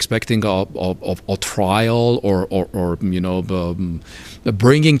 are we expecting a trial or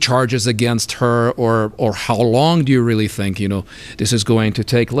bringing charges against her, or how long do you really think, this is going to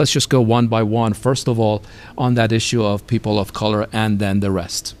take? Let's just go one by one. First of all, on that issue of people of color, and then the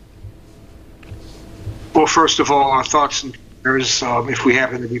rest. Well, first of all, our thoughts and prayers, if we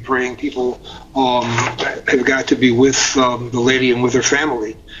happen to be praying, people have got to be with the lady and with her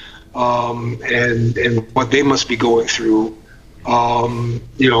family. And what they must be going through,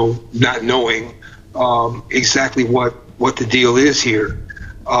 not knowing exactly what the deal is here.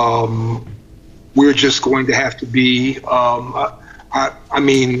 We're just going to have to be, I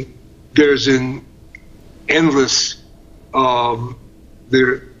mean, there's an endless,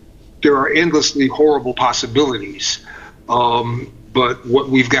 there are endlessly horrible possibilities. But what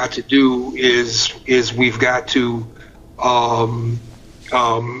we've got to do is we've got to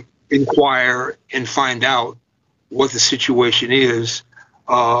inquire and find out what the situation is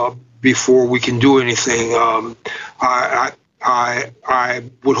before we can do anything. I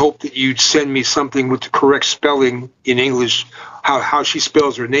would hope that you'd send me something with the correct spelling in English, how she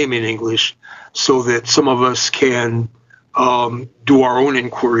spells her name in English, so that some of us can do our own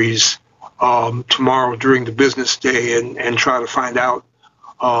inquiries tomorrow during the business day and try to find out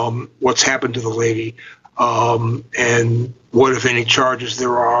what's happened to the lady, and what, if any, charges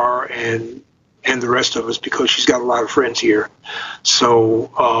there are, and the rest of us, because she's got a lot of friends here. So,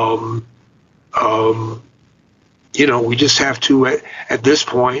 we just have to, at this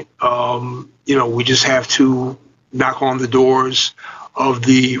point, we just have to knock on the doors of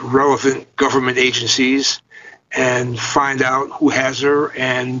the relevant government agencies and find out who has her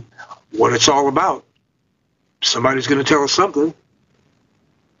and what it's all about. Somebody's going to tell us something.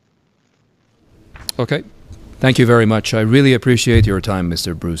 Okay. Thank you very much. I really appreciate your time,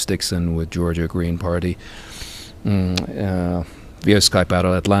 Mr. Bruce Dixon with Georgia Green Party, via Skype out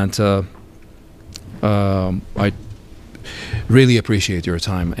of Atlanta. I really appreciate your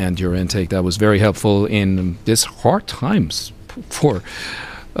time and your intake. That was very helpful in this hard times for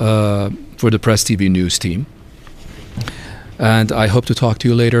the Press TV News team. And I hope to talk to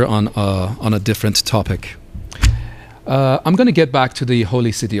you later on a different topic. I'm going to get back to the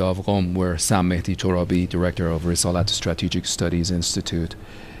holy city of Rome, where Sam Mehdi Torabi, director of Risalat Strategic Studies Institute,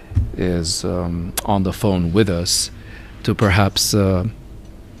 is on the phone with us to perhaps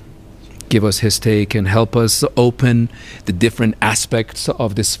give us his take and help us open the different aspects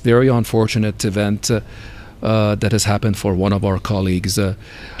of this very unfortunate event that has happened for one of our colleagues.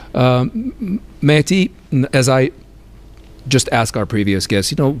 Mehdi, as I just ask our previous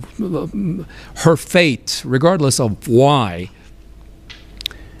guest, her fate, regardless of why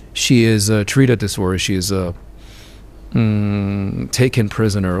she is treated this way, she is taken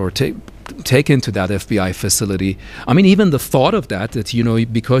prisoner or taken to that FBI facility. I mean, even the thought of that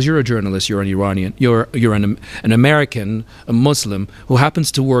because you're a journalist, you're an Iranian, you're an American, a Muslim who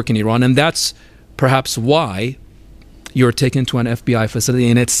happens to work in Iran, and that's perhaps why you're taken to an FBI facility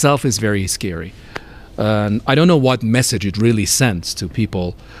in itself is very scary. I don't know what message it really sends to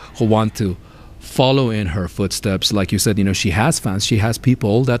people who want to follow in her footsteps. Like you said, she has fans. She has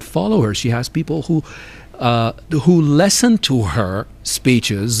people that follow her. She has people who listen to her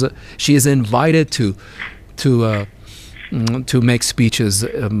speeches. She is invited to make speeches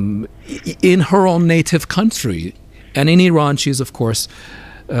in her own native country, and in Iran, she's of course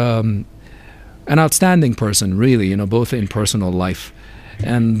an outstanding person, really. Both in personal life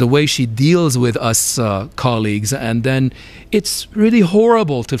and the way she deals with us colleagues. And then it's really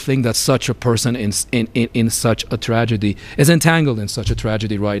horrible to think that such a person in such a tragedy is entangled in such a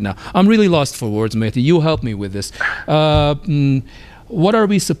tragedy right now. I'm really lost for words, Mehdi. You help me with this. What are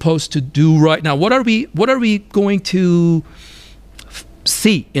we supposed to do right now? What are we going to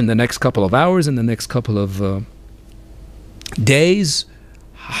see in the next couple of hours, in the next couple of days?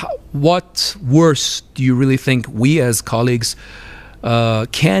 What worse do you really think we as colleagues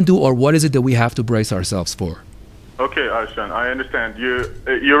can do, or what is it that we have to brace ourselves for? Okay, Arshan, I understand.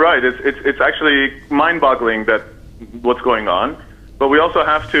 You're right. It's actually mind-boggling that what's going on, but we also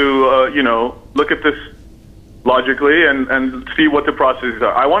have to look at this logically and see what the processes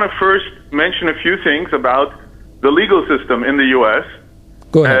are. I want to first mention a few things about the legal system in the U.S.,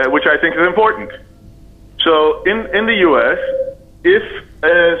 which I think is important. So in the U.S., if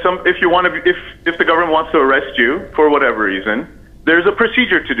the government wants to arrest you for whatever reason, there's a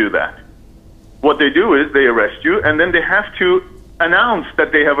procedure to do that. What they do is they arrest you, and then they have to announce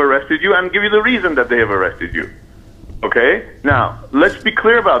that they have arrested you and give you the reason that they have arrested you. Okay? Now, let's be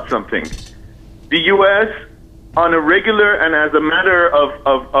clear about something. The U.S., on a regular and as a matter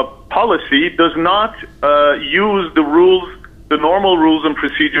of policy, does not use the normal rules and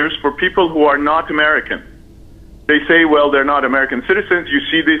procedures for people who are not American. They say, well, they're not American citizens. You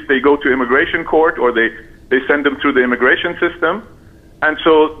see this, they go to immigration court, or they send them through the immigration system. And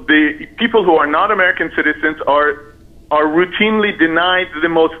so the people who are not American citizens are routinely denied the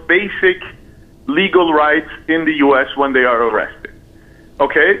most basic legal rights in the U.S. when they are arrested.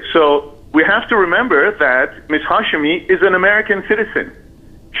 Okay, so we have to remember that Ms. Hashemi is an American citizen.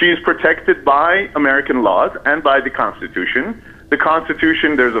 She is protected by American laws and by the Constitution. The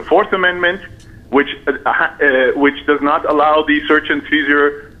Constitution, there's a Fourth Amendment, which does not allow the search and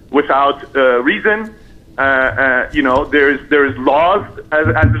seizure without reason. There is laws as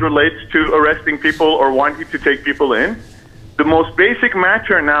it relates to arresting people or wanting to take people in. The most basic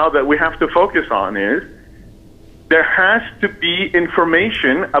matter now that we have to focus on is there has to be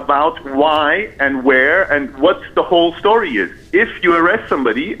information about why and where and what the whole story is. If you arrest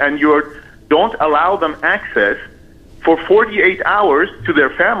somebody and you don't allow them access for 48 hours to their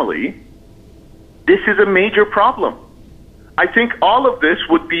family, this is a major problem. I think all of this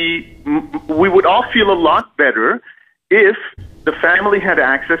we would all feel a lot better if the family had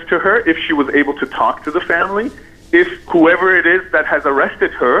access to her, if she was able to talk to the family, if whoever it is that has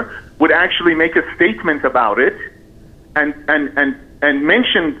arrested her would actually make a statement about it and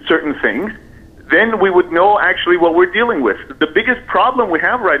mention certain things, then we would know actually what we're dealing with. The biggest problem we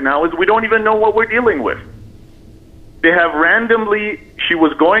have right now is we don't even know what we're dealing with. They have randomly, she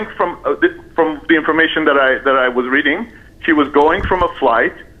was going from the information that I was reading, she was going from a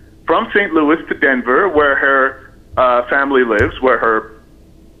flight from St. Louis to Denver, where her family lives, where her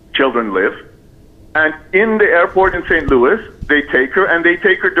children live. And in the airport in St. Louis, they take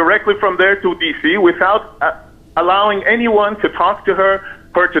her directly from there to D.C. without allowing anyone to talk to her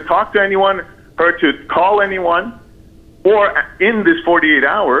to talk to anyone, her to call anyone, or in this 48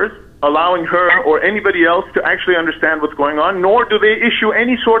 hours, allowing her or anybody else to actually understand what's going on, nor do they issue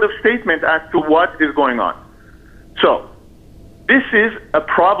any sort of statement as to what is going on. So, this is a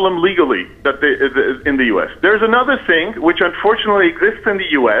problem legally in the U.S. There's another thing which unfortunately exists in the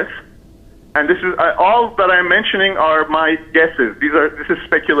U.S., and this is all that I'm mentioning are my guesses. This is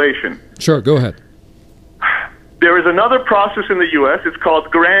speculation. Sure, go ahead. There is another process in the U.S. It's called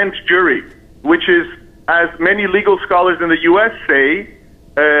grand jury, which is, as many legal scholars in the U.S. say,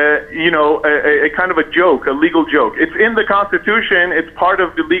 a kind of a joke, a legal joke. It's in the Constitution. It's part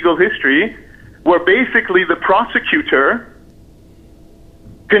of the legal history, where basically the prosecutor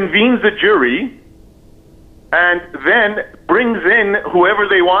convenes a jury and then brings in whoever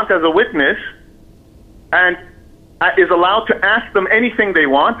they want as a witness and is allowed to ask them anything they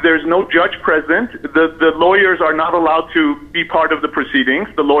want. There's no judge present. The lawyers are not allowed to be part of the proceedings,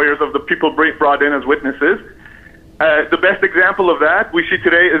 the lawyers of the people brought in as witnesses. The best example of that we see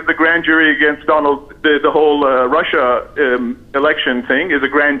today is the grand jury against Donald, the whole Russia election thing is a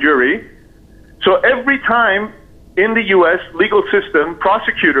grand jury. So every time in the U.S. legal system,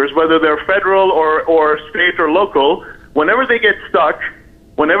 prosecutors, whether they're federal or state or local, whenever they get stuck,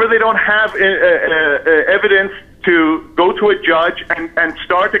 whenever they don't have evidence to go to a judge and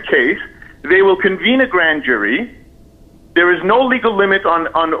start a case, they will convene a grand jury. There is no legal limit on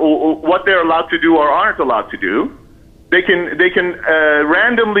what they're allowed to do or aren't allowed to do. They can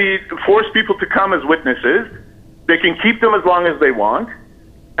randomly force people to come as witnesses. They can keep them as long as they want.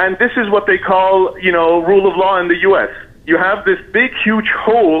 And this is what they call, rule of law in the U.S. You have this big, huge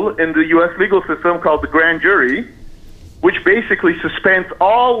hole in the U.S. legal system called the grand jury, which basically suspends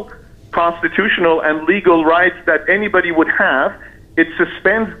all constitutional and legal rights that anybody would have. It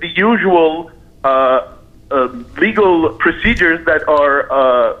suspends the usual legal procedures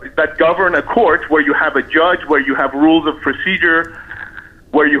that govern a court, where you have a judge, where you have rules of procedure,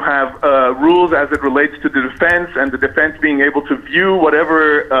 where you have rules as it relates to the defense, and the defense being able to view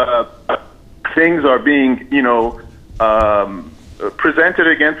whatever things are being, presented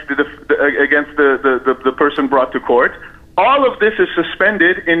against the person brought to court. All of this is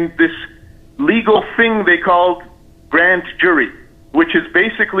suspended in this legal thing they called grand jury, which is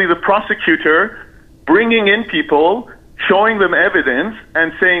basically the prosecutor bringing in people, showing them evidence,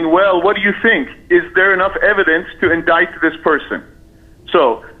 and saying, well, what do you think? Is there enough evidence to indict this person?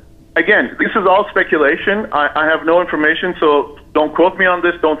 So, again, this is all speculation. I have no information, so don't quote me on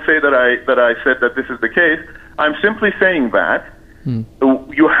this. Don't say that I said that this is the case. I'm simply saying that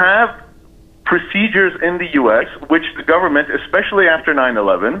you have procedures in the U.S. which the government, especially after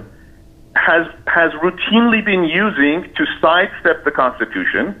 9/11, has routinely been using to sidestep the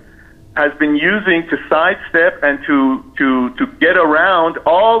Constitution, has been using to sidestep and to get around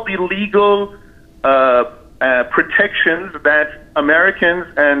all the legal protections that Americans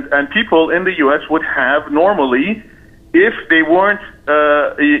and people in the U.S. would have normally if they weren't,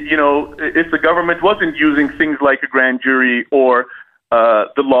 if the government wasn't using things like a grand jury or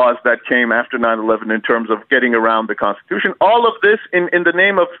the laws that came after 9/11 in terms of getting around the Constitution. All of this in the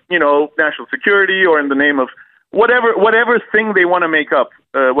name of, national security, or in the name of whatever thing they want to make up,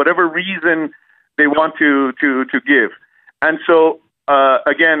 whatever reason they want to give. And so,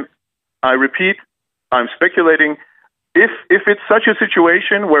 again, I repeat, I'm speculating. If it's such a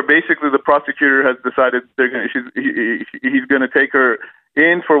situation where basically the prosecutor has decided he's going to take her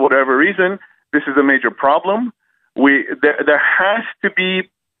in for whatever reason, this is a major problem. There has to be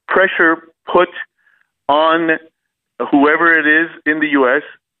pressure put on whoever it is in the U.S.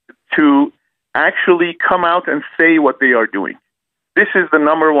 to actually come out and say what they are doing. This is the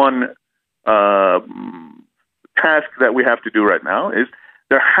number one task that we have to do right now. Is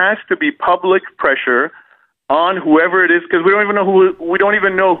there has to be public pressure on whoever it is, because we don't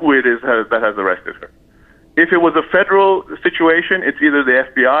even know who it is that has arrested her. If it was a federal situation, it's either the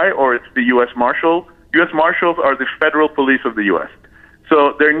FBI or it's the U.S. Marshal. U.S. Marshals are the federal police of the U.S.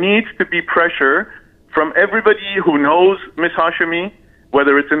 So there needs to be pressure from everybody who knows Ms. Hashemi,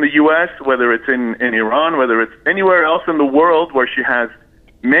 whether it's in the U.S., whether it's in Iran, whether it's anywhere else in the world where she has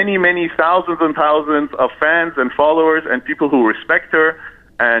many, many thousands and thousands of fans and followers and people who respect her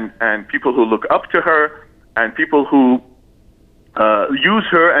and people who look up to her and people who use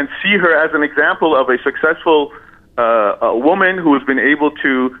her and see her as an example of a successful woman who has been able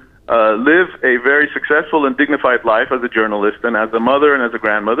to live a very successful and dignified life as a journalist and as a mother and as a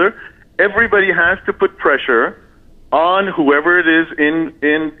grandmother. Everybody has to put pressure on whoever it is in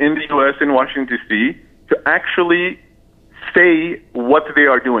the U.S., in Washington, D.C., to actually say what they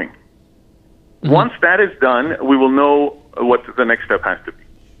are doing. Mm-hmm. Once that is done, we will know what the next step has to be.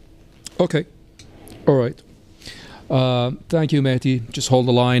 Okay. All right. Thank you, Mehdi. Just hold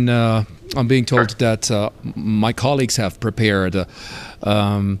the line. I'm being told that my colleagues have prepared a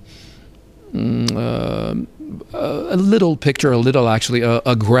little picture,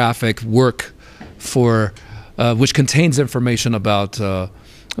 a graphic work for which contains information about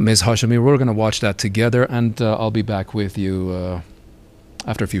Ms. Hashemi. We're going to watch that together, and I'll be back with you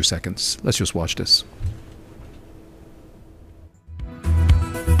after a few seconds. Let's just watch this.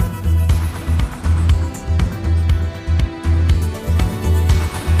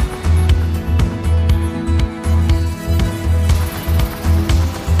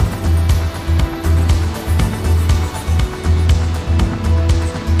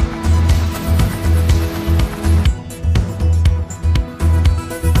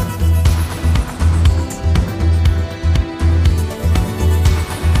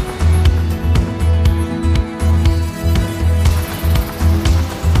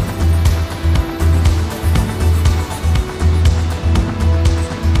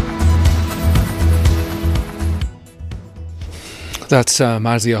 That's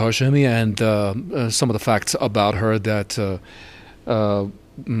Marzia Hashemi, and some of the facts about her that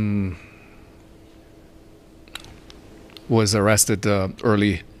was arrested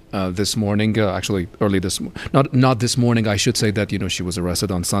early this morning. Actually, not this morning. I should say that she was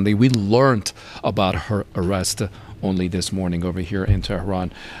arrested on Sunday. We learned about her arrest only this morning over here in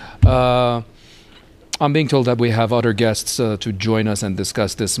Tehran. I'm being told that we have other guests to join us and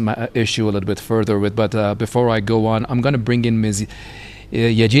discuss this issue a little bit further with. But before I go on, I'm going to bring in Ms.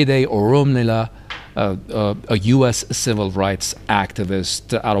 Yejide Oromila, a U.S. civil rights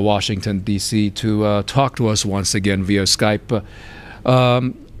activist out of Washington, D.C., to talk to us once again via Skype.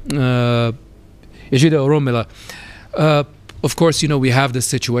 Yejide Oromila, of course, we have this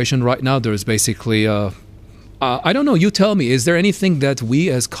situation right now. There is basically I don't know, you tell me, is there anything that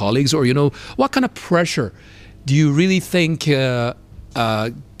we as colleagues, or what kind of pressure do you really think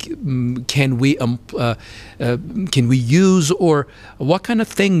can we use, or what kind of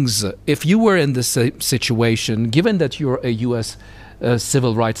things, if you were in this situation, given that you're a U.S.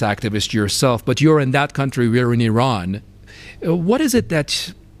 Civil rights activist yourself, but you're in that country, we're in Iran, what is it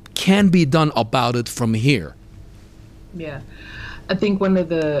that can be done about it from here? Yeah, I think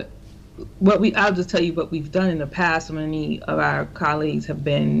I'll just tell you what we've done in the past when many of our colleagues have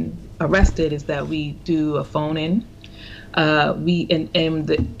been arrested is that we do a phone in. And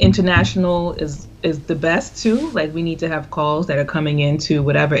the international is the best too. Like, we need to have calls that are coming into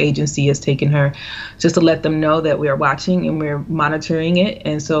whatever agency has taken her, just to let them know that we are watching and we're monitoring it.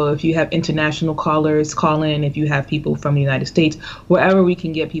 And so if you have international callers, call in. If you have people from the United States, wherever we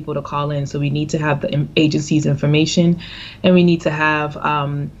can get people to call in. So we need to have the agency's information, and we need to have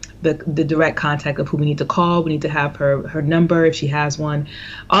the direct contact of who we need to call. We need to have her number if she has one,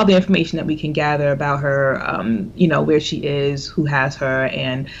 all the information that we can gather about her, where she is, who has her,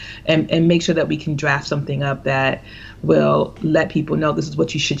 and make sure that we can draft something up that will let people know this is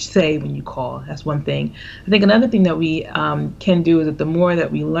what you should say when you call. That's one thing. I think another thing that we can do is that the more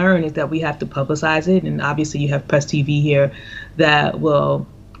that we learn is that we have to publicize it. And obviously you have Press TV here that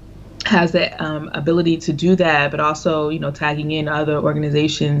has the ability to do that, but also, tagging in other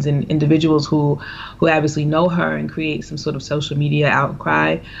organizations and individuals who obviously know her and create some sort of social media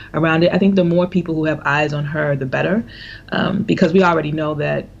outcry around it. I think the more people who have eyes on her, the better, because we already know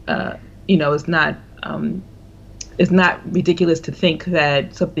that, it's not ridiculous to think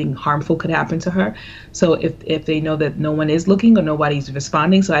that something harmful could happen to her. So if they know that no one is looking or nobody's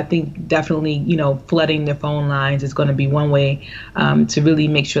responding, so I think definitely, flooding their phone lines is going to be one way to really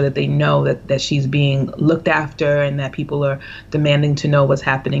make sure that they know that she's being looked after and that people are demanding to know what's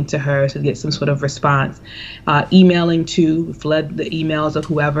happening to her, to get some sort of response. Emailing to flood the emails of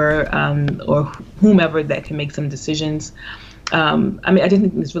whoever or whomever that can make some decisions. I just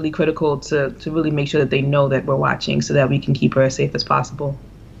think it's really critical to really make sure that they know that we're watching so that we can keep her as safe as possible.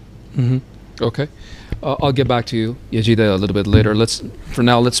 Mm-hmm. Okay. I'll get back to you, Yejide, a little bit later. Let's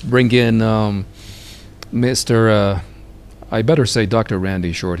bring in Mr. I better say Dr.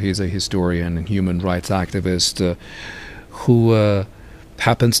 Randy Short. He's a historian and human rights activist who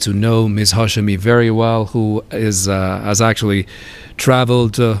happens to know Ms. Hashemi very well, who has actually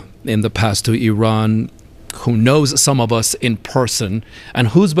traveled in the past to Iran, who knows some of us in person, and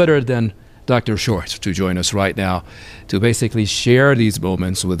who's better than Dr. Short to join us right now to basically share these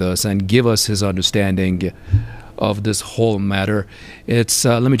moments with us and give us his understanding of this whole matter. It's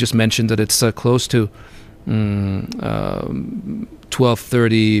let me just mention that it's close to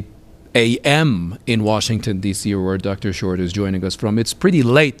 12:30 a.m. in Washington, D.C., where Dr. Short is joining us from. It's pretty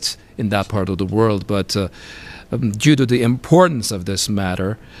late in that part of the world, but due to the importance of this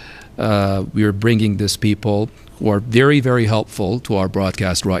matter, we are bringing these people who are very, very helpful to our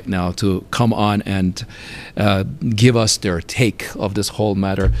broadcast right now to come on and give us their take of this whole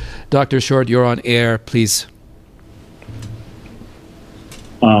matter. Dr. Short, you're on air, please.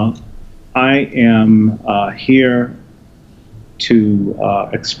 I am here to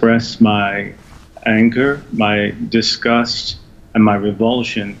express my anger, my disgust, and my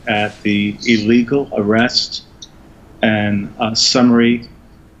revulsion at the illegal arrest and summary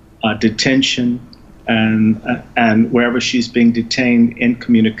detention and wherever she's being detained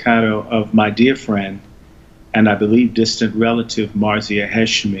incommunicado of my dear friend and I believe distant relative Marzieh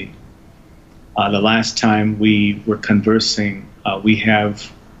Hashemi. The last time we were conversing, we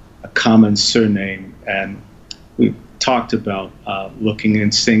have a common surname, and we talked about looking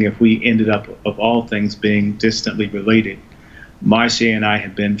and seeing if we ended up, of all things, being distantly related. Marzieh and I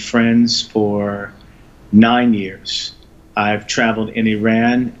have been friends for 9 years. I've traveled in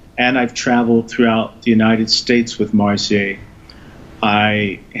Iran, and I've traveled throughout the United States with Marzieh.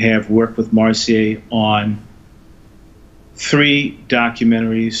 I have worked with Marzieh on 3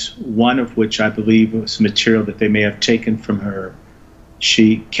 documentaries, one of which I believe was material that they may have taken from her.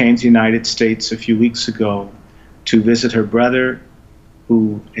 She came to the United States a few weeks ago to visit her brother,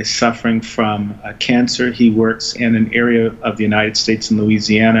 who is suffering from cancer. He works in an area of the United States in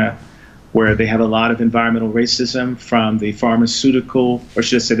Louisiana where they have a lot of environmental racism from the pharmaceutical, or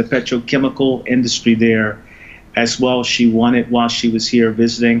should I say the petrochemical industry there. As well, she wanted, while she was here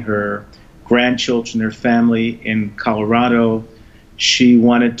visiting her grandchildren, her family in Colorado, she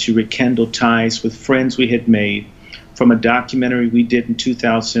wanted to rekindle ties with friends we had made from a documentary we did in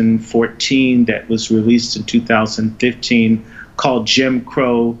 2014 that was released in 2015 called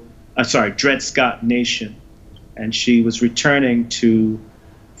Dred Scott Nation. And she was returning to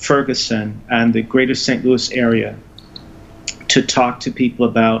Ferguson and the greater St. Louis area to talk to people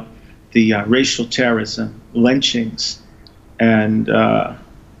about the racial terrorism, lynchings, and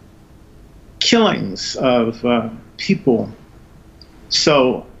killings of people.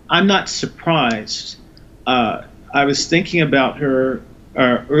 So I'm not surprised. I was thinking about her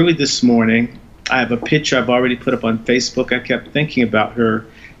early this morning. I have a picture I've already put up on Facebook. I kept thinking about her.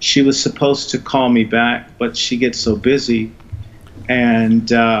 She was supposed to call me back, but she gets so busy.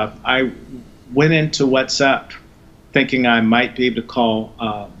 And I went into WhatsApp thinking I might be able to call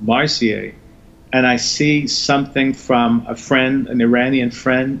Marzieh. And I see something from a friend, an Iranian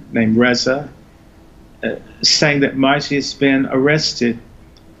friend named Reza, saying that Marzieh has been arrested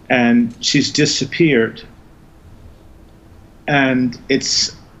and she's disappeared. And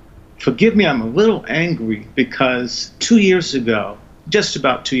it's, forgive me, I'm a little angry because 2 years ago, just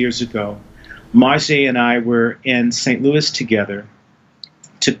about 2 years ago, Marzieh and I were in St. Louis together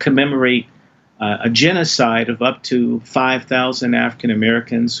to commemorate a genocide of up to 5,000 African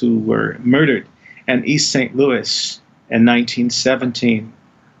Americans who were murdered in East St. Louis in 1917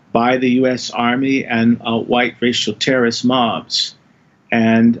 by the U.S. Army and white racial terrorist mobs.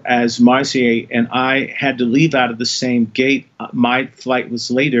 And as Marzieh and I had to leave out of the same gate, my flight was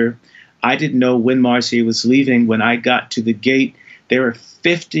later. I didn't know when Marzieh was leaving. When I got to the gate, there were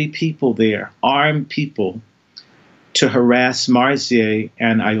 50 people there, armed people, to harass Marzieh.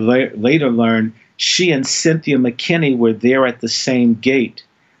 And I later learned she and Cynthia McKinney were there at the same gate.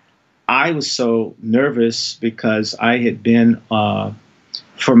 I was so nervous because I had been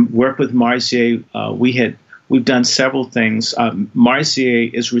from work with Marzieh. We've done several things.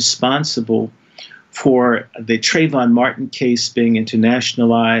 Marzieh is responsible for the Trayvon Martin case being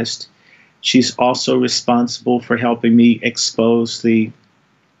internationalized. She's also responsible for helping me expose the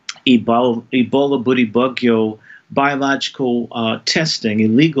Ebola Budibugyo biological testing,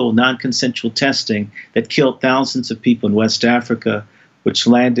 illegal non-consensual testing that killed thousands of people in West Africa, which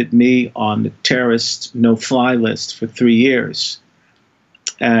landed me on the terrorist no-fly list for 3 years.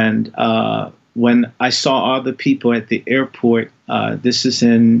 And when I saw all the people at the airport, this is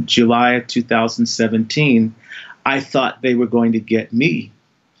in July of 2017, I thought they were going to get me.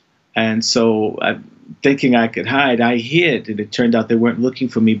 And so thinking I could hide, I hid. And it turned out they weren't looking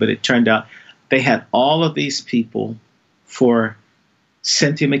for me, but it turned out they had all of these people for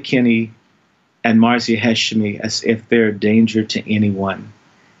Cynthia McKinney and Marzieh Hashemi as if they're a danger to anyone.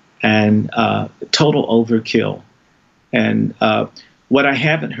 And total overkill. And what I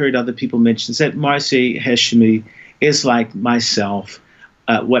haven't heard other people mention is that Marzieh Hashemi is like myself,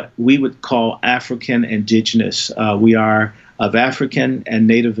 what we would call African indigenous. We are of African and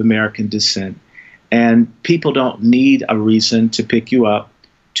Native American descent. And people don't need a reason to pick you up,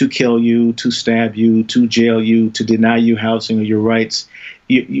 to kill you, to stab you, to jail you, to deny you housing or your rights.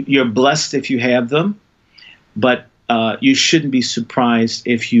 You're blessed if you have them, but you shouldn't be surprised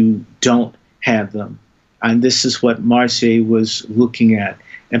if you don't have them. And this is what Marzieh was looking at.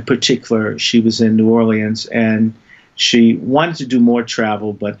 In particular, she was in New Orleans, and she wanted to do more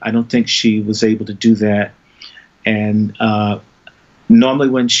travel, but I don't think she was able to do that. And normally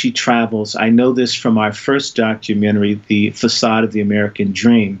when she travels, I know this from our first documentary, The Facade of the American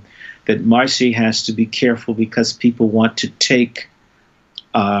Dream, that Marzieh has to be careful because people want to take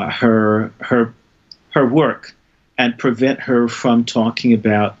her work and prevent her from talking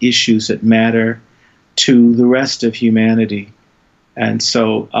about issues that matter to the rest of humanity. And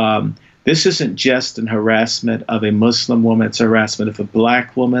so this isn't just an harassment of a Muslim woman, it's a harassment of a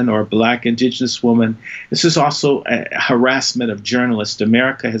black woman or a black indigenous woman. This is also a harassment of journalists.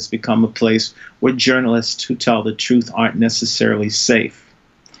 America has become a place where journalists who tell the truth aren't necessarily safe.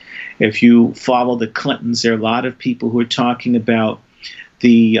 If you follow the Clintons, there are a lot of people who are talking about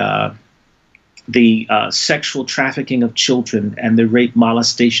the sexual trafficking of children and the rape,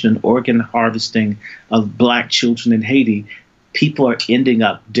 molestation, and organ harvesting of black children in Haiti. People are ending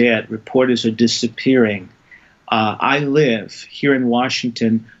up dead. Reporters are disappearing. I live here in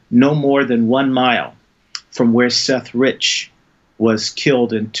Washington, no more than 1 mile from where Seth Rich was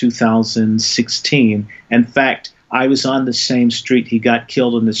killed in 2016. In fact, I was on the same street. He got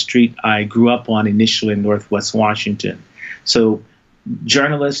killed on the street I grew up on initially in Northwest Washington. So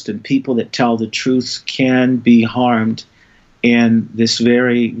journalists and people that tell the truth can be harmed in this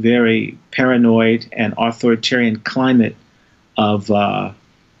very, very paranoid and authoritarian climate of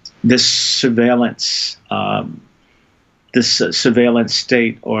this surveillance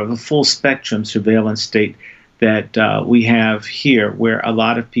state, or the full spectrum surveillance state that we have here, where a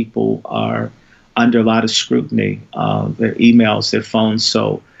lot of people are under a lot of scrutiny, their emails, their phones.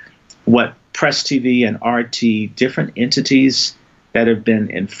 So what Press TV and RT, different entities that have been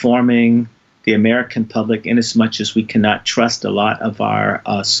informing the American public, in as much as we cannot trust a lot of our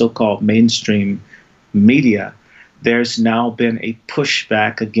so-called mainstream media, there's now been a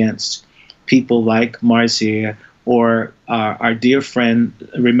pushback against people like Marzieh or our dear friend,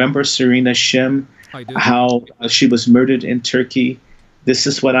 remember Serena Shem, how she was murdered in Turkey? This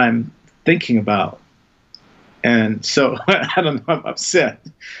is what I'm thinking about. And so, I don't know, I'm upset.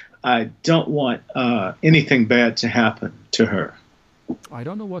 I don't want anything bad to happen to her. I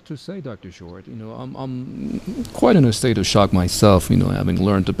don't know what to say, Dr. Short. I'm quite in a state of shock myself, having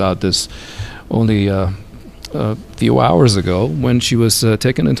learned about this only a few hours ago when she was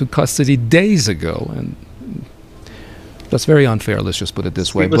taken into custody days ago. And that's very unfair, let's just put it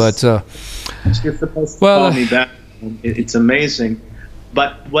this way. But she's supposed to call me back. It's amazing.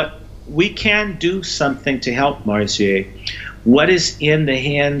 But what we can do something to help Marzieh. What is in the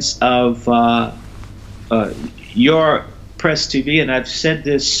hands of your Press TV, and I've said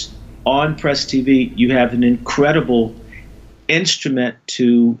this on Press TV, you have an incredible instrument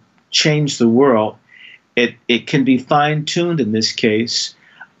to change the world. It can be fine-tuned in this case.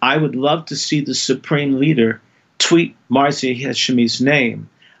 I would love to see the Supreme Leader tweet Marzieh Hashemi's name.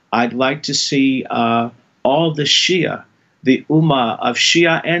 I'd like to see all the Shia, the Ummah of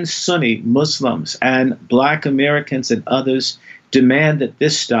Shia and Sunni Muslims and Black Americans and others demand that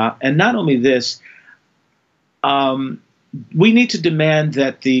this stop. And not only this, we need to demand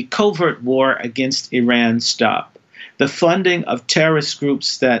that the covert war against Iran stop. The funding of terrorist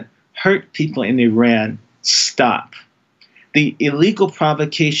groups that hurt people in Iran stop. The illegal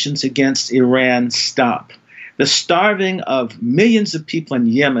provocations against Iran stop. The starving of millions of people in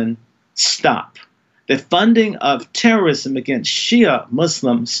Yemen stop. The funding of terrorism against Shia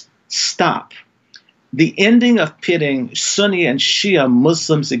Muslims stop. The ending of pitting Sunni and Shia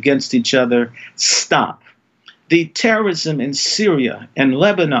Muslims against each other stop. The terrorism in Syria and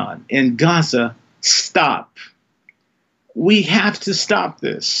Lebanon and Gaza stop. We have to stop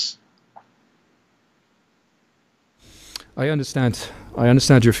this. I understand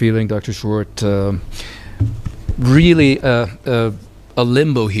your feeling, Dr. Short. Really a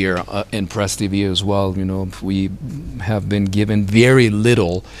limbo here in Press TV as well. We have been given very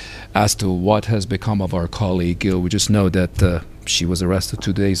little as to what has become of our colleague. We just know that she was arrested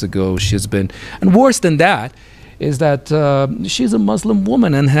 2 days ago. She's been, and worse than that, is that she's a Muslim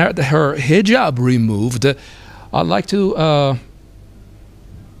woman and her hijab removed. I'd like to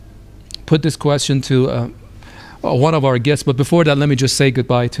put this question to one of our guests, but before that, let me just say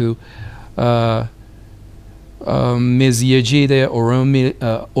goodbye to Ms. Yejide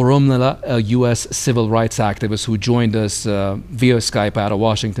Oromlela, a U.S. civil rights activist who joined us via Skype out of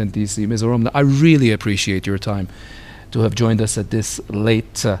Washington, D.C. Ms. Oromlela, I really appreciate your time to have joined us at this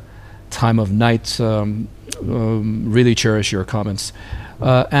late time of night. Really cherish your comments.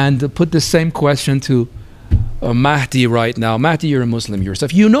 And put the same question to Mahdi right now. Mahdi, you're a Muslim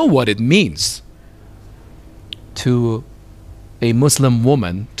yourself. You know what it means to a Muslim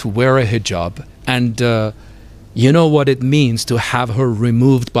woman to wear a hijab, and you know what it means to have her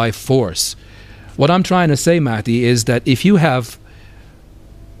removed by force. What I'm trying to say, Mahdi, is that if you have,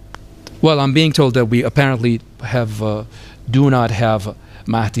 well, I'm being told that we apparently have do not have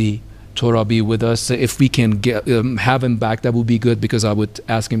Mahdi Torabi with us. If we can get have him back, that would be good, because I would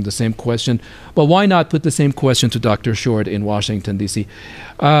ask him the same question. But why not put the same question to Dr. Short in Washington, D.C.?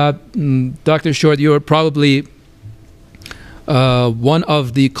 Dr. Short, you're probably one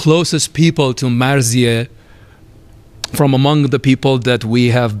of the closest people to Marzieh from among the people that we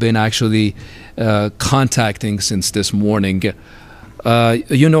have been actually contacting since this morning.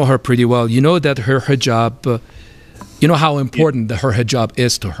 You know her pretty well. You know that her hijab, you know how important her hijab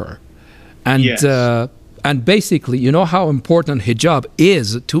is to her. And yes. And basically, you know how important hijab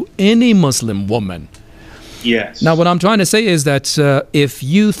is to any Muslim woman. Yes. Now, what I'm trying to say is that if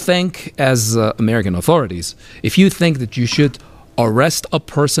you think, as American authorities, if you think that you should arrest a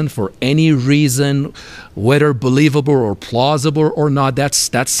person for any reason, whether believable or plausible or not,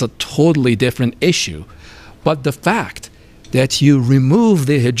 that's a totally different issue. But the fact that you remove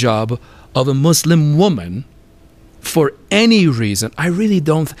the hijab of a Muslim woman for any reason, I really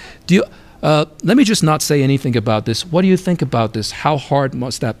don't. Let me just not say anything about this. What do you think about this? How hard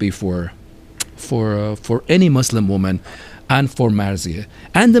must that be for any Muslim woman, and for Marzieh,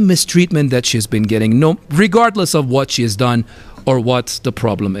 and the mistreatment that she's been getting, no, regardless of what she has done or what the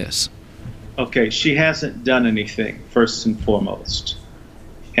problem is? Okay, she hasn't done anything, first and foremost.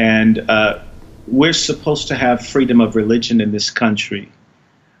 And we're supposed to have freedom of religion in this country.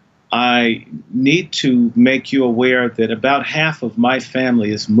 I need to make you aware that about half of my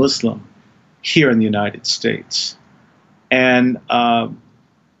family is Muslim here in the United States. And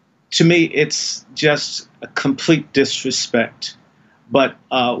to me, it's just a complete disrespect. But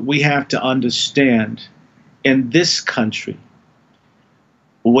we have to understand in this country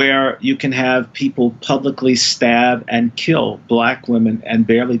where you can have people publicly stab and kill black women and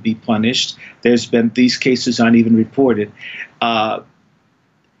barely be punished. There's been these cases aren't even reported. That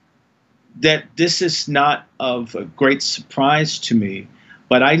this is not of a great surprise to me,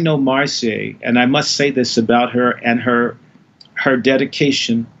 but I know Marcia, and I must say this about her and her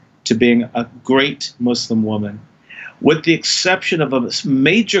dedication to being a great Muslim woman. With the exception of a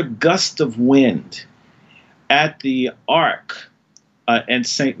major gust of wind at the Ark in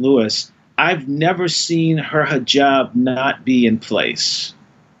St. Louis, I've never seen her hijab not be in place.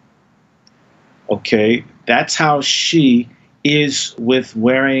 Okay, that's how she is with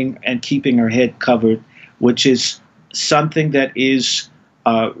wearing and keeping her head covered, which is something that is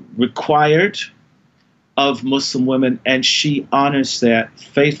required of Muslim women, and she honors that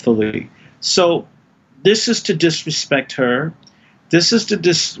faithfully. So this is to disrespect her. This is to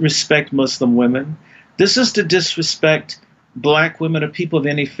disrespect Muslim women. This is to disrespect black women or people of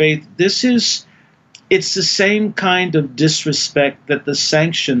any faith. It's the same kind of disrespect that the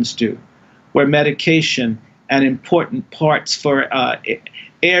sanctions do, where medication and important parts for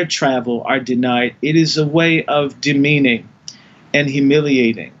air travel are denied. It is a way of demeaning and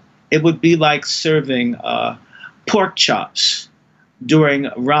humiliating. It would be like serving pork chops during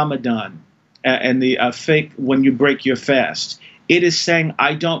Ramadan and the fake when you break your fast. It is saying,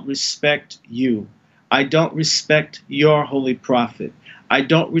 I don't respect you. I don't respect your holy prophet. I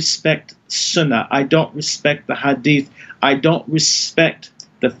don't respect Sunnah. I don't respect the Hadith. I don't respect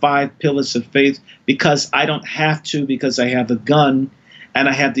the 5 pillars of faith because I don't have to, because I have a gun and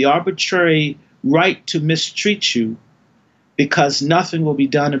I have the arbitrary right to mistreat you because nothing will be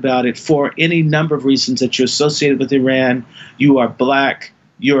done about it for any number of reasons that you're associated with Iran. You are black,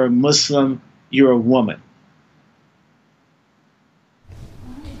 you're a Muslim, you're a woman.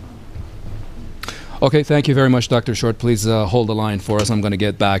 Okay, thank you very much, Dr. Short. Please hold the line for us. I'm going to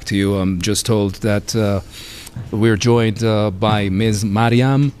get back to you. I'm just told that we're joined by Ms.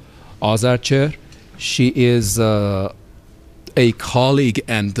 Mariam Azarcher. She is a colleague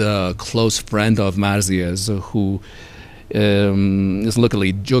and close friend of Marzia's who is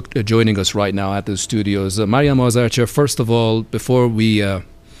luckily joining us right now at the studios. Mariam Azarcher, first of all, before we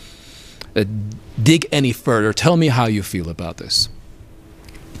dig any further, tell me how you feel about this.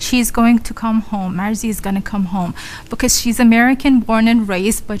 She's going to come home. Marzi is going to come home because she's American born and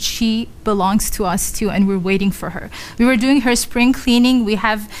raised, but she belongs to us too, and we're waiting for her. We were doing her spring cleaning. We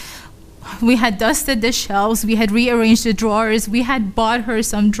had dusted the shelves. We had rearranged the drawers. We had bought her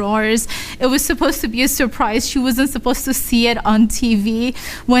some drawers. It was supposed to be a surprise. She wasn't supposed to see it on TV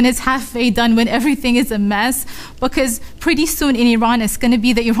when it's halfway done, when everything is a mess, because pretty soon in Iran, it's going to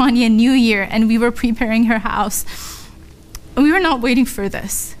be the Iranian New Year, and we were preparing her house. We were not waiting for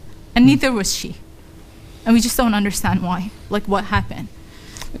this, and neither was she. And we just don't understand why, like what happened.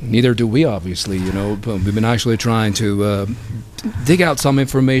 Neither do we, obviously. You know, we've been actually trying to dig out some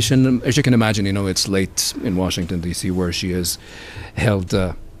information. As you can imagine, you know, it's late in Washington, D.C., where she is held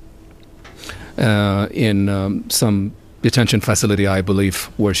in some detention facility, I believe,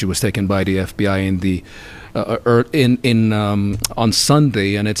 where she was taken by the FBI in the on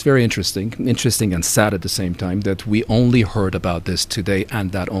Sunday, and it's very interesting and sad at the same time that we only heard about this today,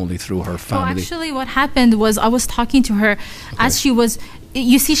 and that only through her family. Well, actually, what happened was I was talking to her as she was.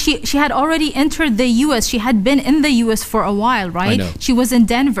 You see, she had already entered the U.S. She had been in the U.S. for a while, right? I know. She was in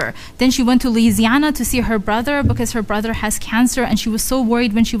Denver. Then she went to Louisiana to see her brother because her brother has cancer, and she was so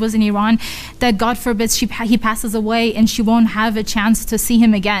worried when she was in Iran that God forbid he passes away and she won't have a chance to see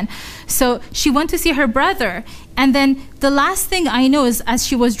him again. So she went to see her brother. And then the last thing I know is as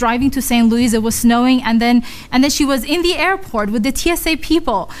she was driving to St. Louis, it was snowing, and then she was in the airport with the TSA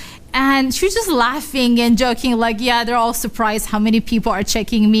people. And she was just laughing and joking, like, yeah, they're all surprised how many people are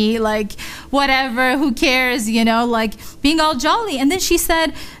checking me, like, whatever, who cares, you know, like, being all jolly. And then she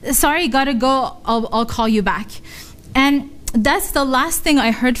said, sorry, gotta go, I'll call you back. And that's the last thing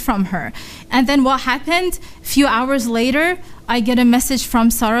I heard from her. And then what happened, a few hours later, I get a message from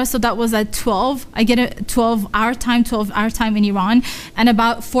Sarah, so that was at 12. I get a 12-hour time in Iran. And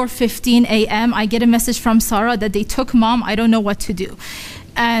about 4:15 a.m., I get a message from Sarah that they took Mom, I don't know what to do.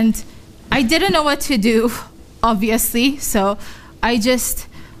 And I didn't know what to do, obviously. So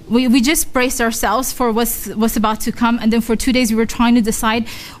we just braced ourselves for what's about to come. And then for 2 days, we were trying to decide,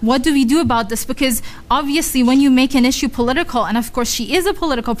 what do we do about this? Because obviously, when you make an issue political, and of course, she is a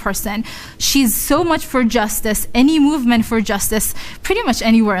political person, she's so much for justice, any movement for justice, pretty much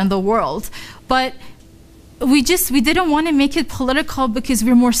anywhere in the world. But we didn't want to make it political because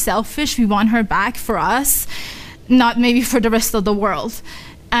we're more selfish. We want her back for us, not maybe for the rest of the world.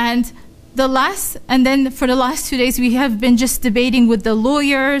 And then for the last 2 days, we have been just debating with the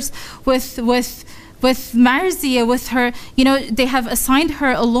lawyers, with Marzia, with her, they have assigned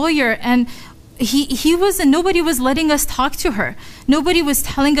her a lawyer, and nobody was letting us talk to her. Nobody was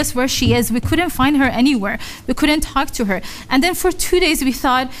telling us where she is. We couldn't find her anywhere. We couldn't talk to her. And then for 2 days we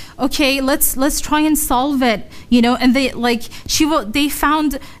thought, okay, let's try and solve it, and they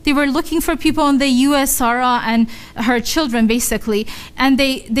were looking for people in the US, Sarah and her children basically, and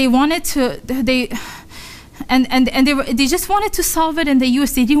they wanted to, they just wanted to solve it in the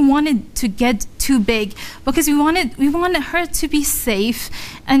US. They didn't want it to get too big, because we wanted her to be safe,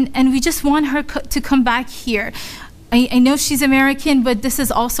 and we just want her to come back here. I know she's American, but this is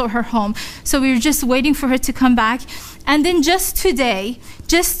also her home. So we were just waiting for her to come back. And then just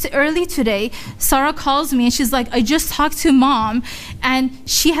early today, Sarah calls me and she's like, I just talked to Mom, and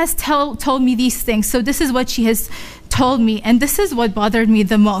she has told me these things. So this is what she has told me, and this is what bothered me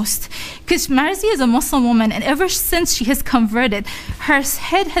the most, because Marzia is a Muslim woman, and ever since she has converted, her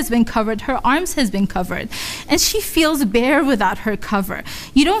head has been covered, her arms has been covered, and she feels bare without her cover.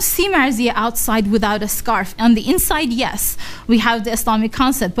 You don't see Marzia outside without a scarf. On the inside, yes, we have the Islamic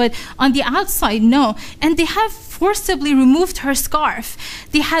concept, but on the outside, no. And they have forcibly removed her scarf.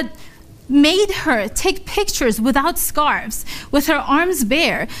 They had made her take pictures without scarves, with her arms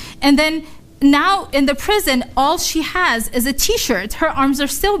bare, and then now in the prison, all she has is a t-shirt. Her arms are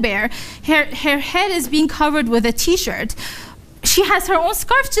still bare. Her head is being covered with a t-shirt. She has her own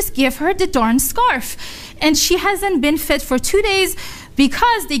scarf. Just give her the darn scarf. And she hasn't been fed for 2 days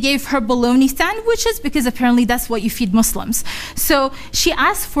because they gave her bologna sandwiches, because apparently that's what you feed Muslims. So she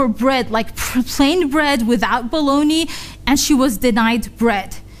asked for bread, like plain bread without bologna, and she was denied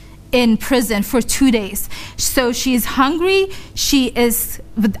bread in prison for 2 days. So she's hungry. She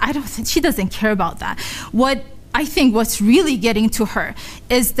doesn't care about that. What I think what's really getting to her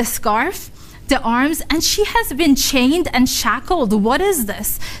is the scarf, the arms, and she has been chained and shackled. What is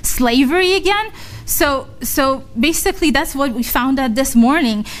this? Slavery again? So basically that's what we found out this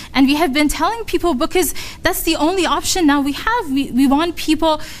morning, and we have been telling people, because that's the only option now we have. We want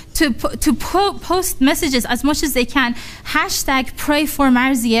people to post messages as much as they can. Hashtag pray for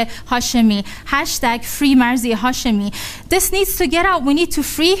Marzia Hashemi. Hashtag free Marzia Hashemi. This needs to get out. We need to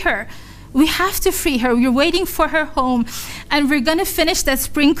free her. We have to free her. We're waiting for her home, and we're gonna finish that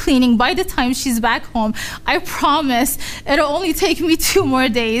spring cleaning by the time she's back home. I promise it'll only take me 2 more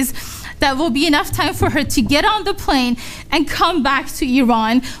days. That will be enough time for her to get on the plane and come back to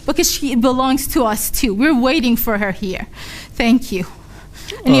Iran, because she belongs to us too. We're waiting for her here. Thank you.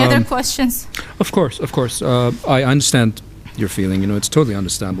 Any other questions? Of course. I understand your feeling. It's totally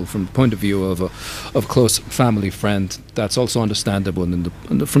understandable from the point of view of a close family friend. That's also understandable, and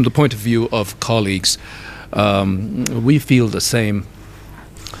from the point of view of colleagues, we feel the same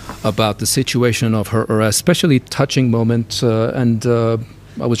about the situation of her arrest, especially touching moment.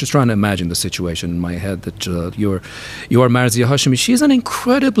 I was just trying to imagine the situation in my head, that you are Marzia Hashemi. She's an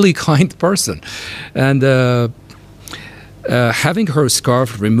incredibly kind person, and having her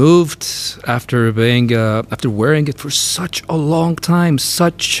scarf removed after wearing it for such a long time,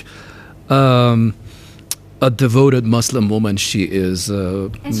 such a devoted Muslim woman she is.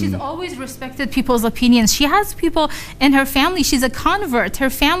 And she's always respected people's opinions. She has people in her family. She's a convert.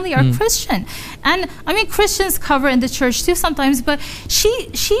 Her family are Christian. And I mean, Christians cover in the church too sometimes, but she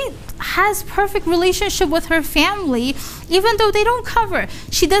has perfect relationship with her family, even though they don't cover.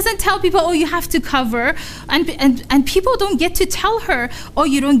 She doesn't tell people, oh, you have to cover. And people don't get to tell her, oh,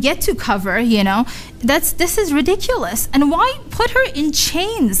 you don't get to cover, This is ridiculous. And why put her in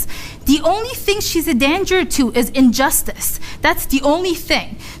chains? The only thing she's a danger to is injustice. That's the only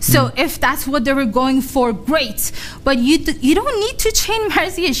thing. So if that's what they were going for, great. But you don't need to chain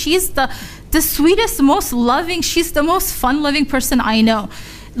Marzia. She's the sweetest, most loving, she's the most fun-loving person I know.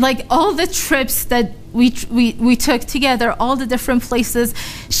 Like all the trips that we took together, all the different places,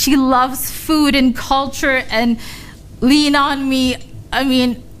 she loves food and culture and lean on me. I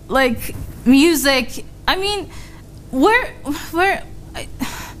mean, like music. I mean,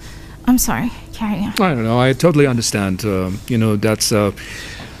 I'm sorry, carry on. I don't know. I totally understand. That's I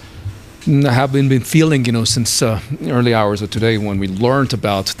have been feeling, since early hours of today when we learned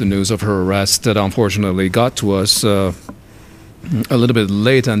about the news of her arrest, that unfortunately got to us a little bit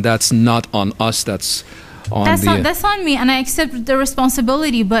late, and that's not on us. That's on me, and I accept the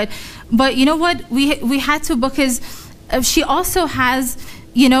responsibility. But you know what? We had to, because she also has.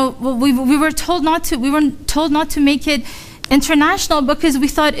 We were told not to. We were told not to make it international, because we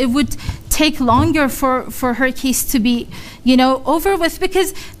thought it would take longer for her case to be, over with, because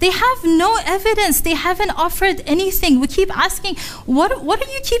they have no evidence. They haven't offered anything. We keep asking, what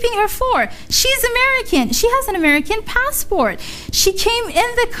are you keeping her for? She's American. She has an American passport. She came in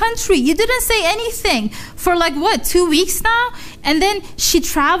the country. You didn't say anything for 2 weeks now? And then she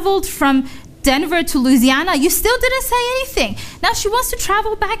traveled from Denver to Louisiana. You still didn't say anything. Now she wants to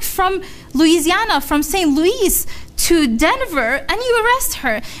travel back from Louisiana, from St. Louis to Denver, and you arrest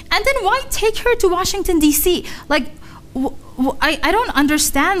her. And then why take her to Washington, D.C.? I don't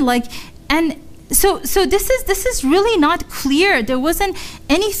understand. And so this is really not clear. There wasn't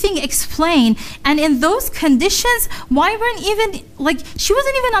anything explained. And in those conditions, why weren't even, she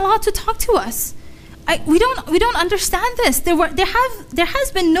wasn't even allowed to talk to us. We don't understand this. There has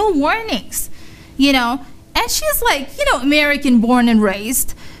been no warnings, and she's American born and raised.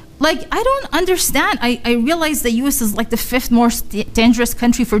 I don't understand. I realize the U.S. is the fifth most dangerous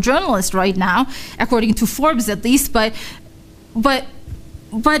country for journalists right now, according to Forbes at least. But we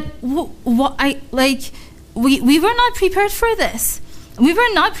were not prepared for this. We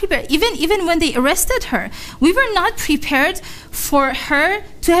were not prepared. Even when they arrested her, we were not prepared for her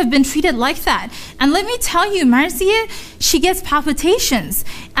to have been treated like that. And let me tell you, Marzieh, she gets palpitations.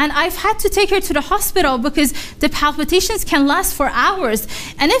 And I've had to take her to the hospital because the palpitations can last for hours.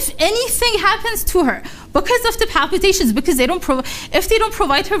 And if anything happens to her because of the palpitations, because if they don't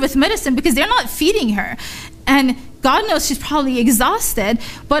provide her with medicine, because they're not feeding her, and God knows she's probably exhausted,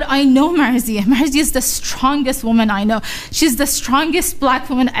 but I know Marzieh. Marzieh is the strongest woman I know. She's the strongest black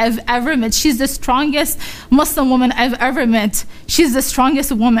woman I've ever met. She's the strongest Muslim woman I've ever met. She's the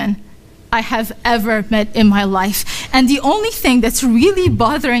strongest woman I have ever met in my life. And the only thing that's really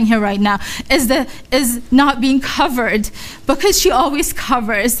bothering her right now is not being covered, because she always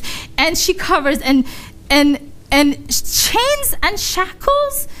covers. And she covers, and chains and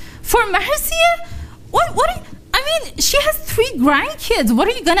shackles for Marzieh? She has 3 grandkids. What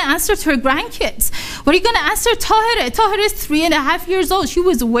are you going to answer to her grandkids? What are you going to answer Tahireh? Tahireh is 3.5 years old. She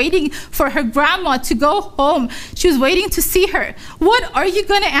was waiting for her grandma to go home. She was waiting to see her. What are you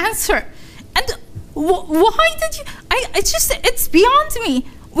going to answer? And why did you... it's beyond me.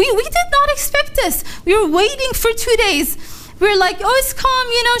 We did not expect this. We were waiting for 2 days. We were like, oh, it's calm,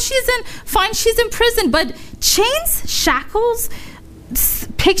 she's in prison. But chains, shackles,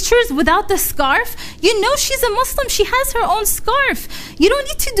 pictures without the scarf. She's a Muslim. She has her own scarf. You don't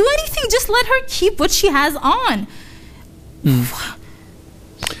need to do anything. Just let her keep what she has on.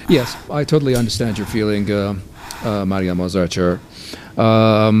 Yes, I totally understand your feeling, Maria Mozarcher.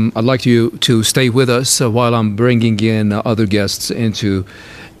 I'd like you to stay with us while I'm bringing in other guests into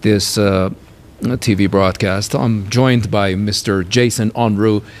this TV broadcast. I'm joined by Mr. Jason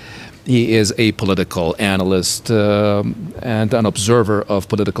Unruh. He is a political analyst and an observer of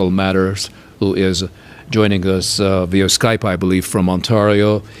political matters, who is joining us via Skype, I believe, from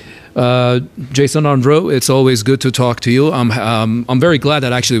Ontario. Jason Unruh, it's always good to talk to you. I'm very glad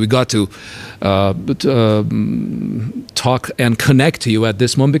that actually we got to talk and connect to you at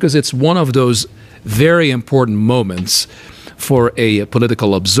this moment, because it's one of those very important moments for a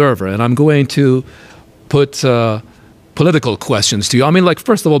political observer. And I'm going to put political questions to you.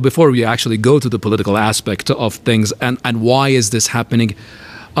 First of all, before we actually go to the political aspect of things and why is this happening,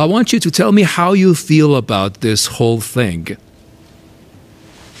 I want you to tell me how you feel about this whole thing.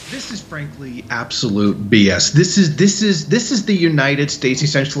 This is frankly absolute BS. This is the United States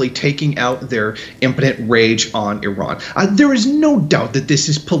essentially taking out their impotent rage on Iran. There is no doubt that this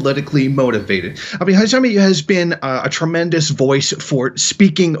is politically motivated. Hashemi has been a tremendous voice for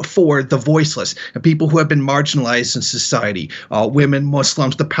speaking for the voiceless and people who have been marginalized in society, women,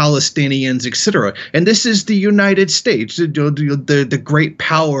 Muslims, the Palestinians, etc. And this is the United States, the great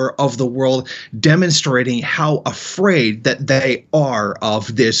power of the world, demonstrating how afraid that they are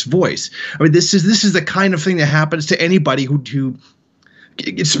of this voice. This is the kind of thing that happens to anybody who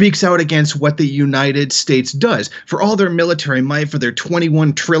speaks out against what the United States does. For all their military might, for their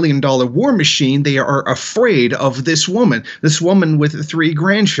 $21 trillion war machine, they are afraid of this woman with 3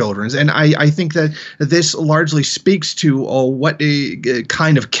 grandchildren. And I think that this largely speaks to what a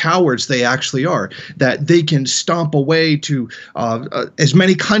kind of cowards they actually are, that they can stomp away to as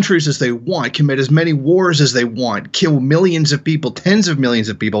many countries as they want, commit as many wars as they want, kill millions of people, tens of millions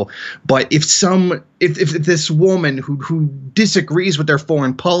of people. But if this woman who disagrees with their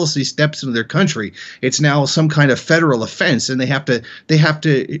foreign policy steps into their country, it's now some kind of federal offense, and they have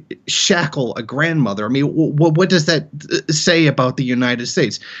to shackle a grandmother. What does that say about the United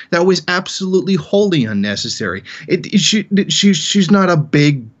States? That was absolutely wholly unnecessary. She's not a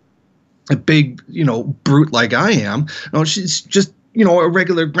big brute like I am. No, she's just a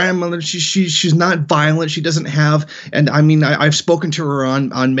regular grandmother. She's not violent. She doesn't have, and I mean, I've spoken to her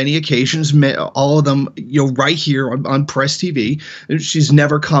on many occasions, all of them, right here on Press TV. She's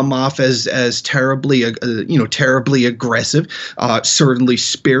never come off as terribly, terribly aggressive, certainly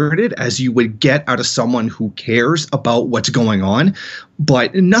spirited, as you would get out of someone who cares about what's going on,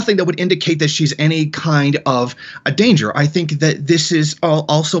 but nothing that would indicate that she's any kind of a danger. I think that this is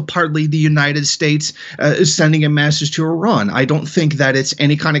also partly the United States sending a message to Iran. I don't think that it's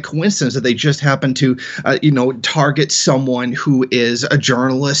any kind of coincidence that they just happen to, target someone who is a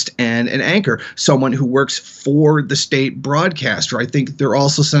journalist and an anchor, someone who works for the state broadcaster. I think they're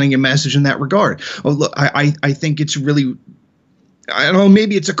also sending a message in that regard. Look, I think it's really, I don't know,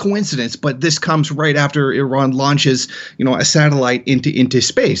 maybe it's a coincidence, but this comes right after Iran launches, a satellite into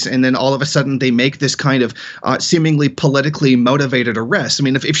space. And then all of a sudden they make this kind of seemingly politically motivated arrest. I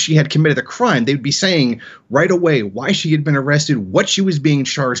mean, if she had committed a crime, they'd be saying right away why she had been arrested, what she was being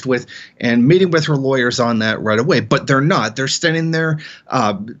charged with, and meeting with her lawyers on that right away. But they're not. They're standing there,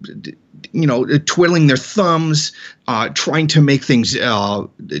 twiddling their thumbs, trying to make things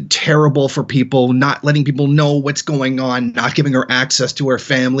terrible for people, not letting people know what's going on, not giving her access to her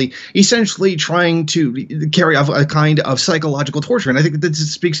family, essentially trying to carry out a kind of psychological torture. And I think that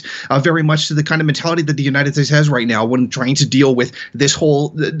this speaks very much to the kind of mentality that the United States has right now when trying to deal with this whole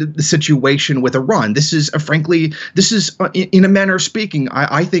the situation with Iran. This is, frankly, in a manner of speaking,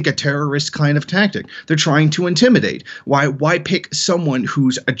 I think a terrorist kind of tactic. They're trying to intimidate. Why pick someone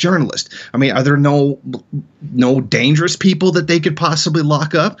who's a journalist? I mean, are there no dangerous people that they could possibly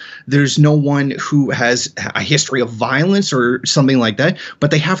lock up? There's no one who has a history of violence or something like that,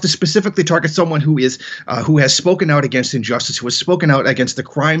 but they have to specifically target someone who has spoken out against injustice, who has spoken out against the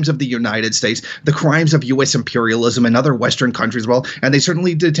crimes of the United States, the crimes of U.S. imperialism and other Western countries as well. And they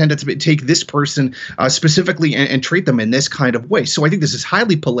certainly did tend to take this person specifically and treat them in this kind of way. So I think this is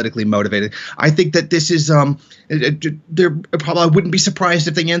highly politically motivated. I think that this is I wouldn't be surprised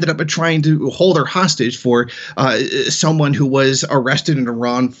if they ended up trying to hold her hostage for someone who was arrested in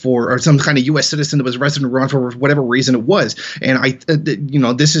Iran or some kind of U.S. citizen that was arrested in Iran for whatever reason it was. And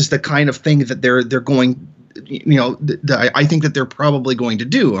this is the kind of thing that they're going. I think that they're probably going to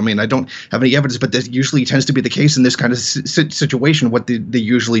do. I mean, I don't have any evidence, but that usually tends to be the case in this kind of situation. What they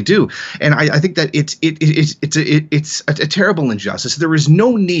usually do, and I think that it's a terrible injustice. There is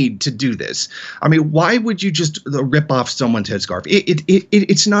no need to do this. I mean, why would you just rip off someone's headscarf?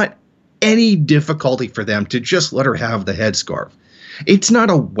 It's not any difficulty for them to just let her have the headscarf. It's not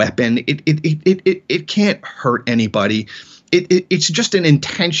a weapon. It can't hurt anybody. It's just an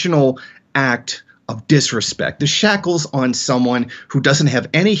intentional act of disrespect. The shackles on someone who doesn't have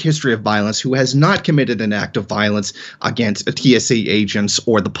any history of violence, who has not committed an act of violence against TSA agents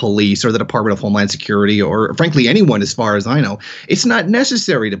or the police or the Department of Homeland Security or, frankly, anyone as far as I know. It's not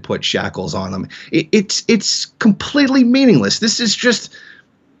necessary to put shackles on them. It's completely meaningless. This is just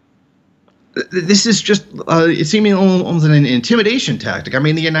it's seeming almost an intimidation tactic. I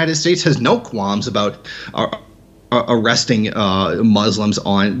mean, the United States has no qualms about arresting Muslims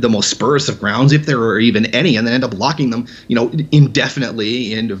on the most spurious of grounds, if there are even any, and then end up locking them,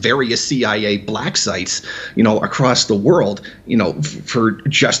 indefinitely in various CIA black sites, across the world, for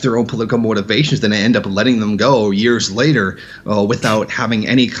just their own political motivations, then end up letting them go years later without having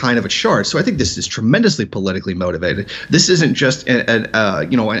any kind of a charge. So I think this is tremendously politically motivated. This isn't just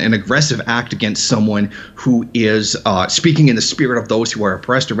an aggressive act against someone who is speaking in the spirit of those who are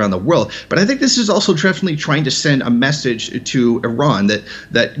oppressed around the world, but I think this is also definitely trying to send a message to Iran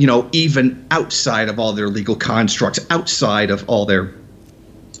that even outside of all their legal constructs, outside of all their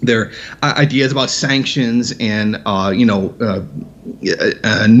ideas about sanctions and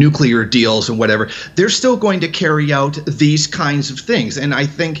nuclear deals and whatever, they're still going to carry out these kinds of things. And I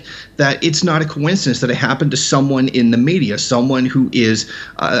think that it's not a coincidence that it happened to someone in the media, someone who is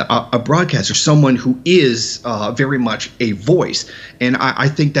a broadcaster, someone who is very much a voice. And I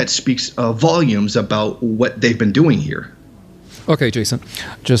think that speaks volumes about what they've been doing here. Okay, Jason,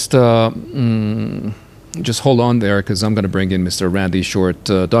 just hold on there, because I'm going to bring in Mr. Randy Short,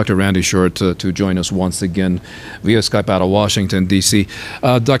 Dr. Randy Short, to join us once again via Skype out of Washington, D.C.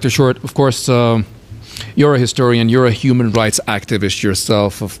 Dr. Short, of course, you're a historian, you're a human rights activist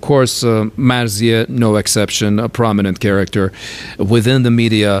yourself. Of course, Marzia, no exception, a prominent character within the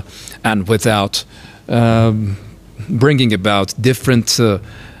media and without, bringing about different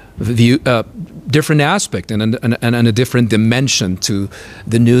different aspect and a different dimension to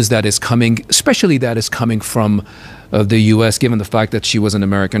the news that is coming, especially that is coming from the U.S., given the fact that she was an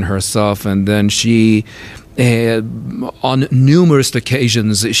American herself, and then she, on numerous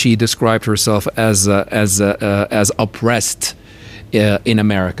occasions, she described herself as oppressed in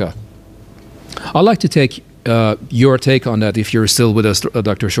America. I'd like to take your take on that if you're still with us,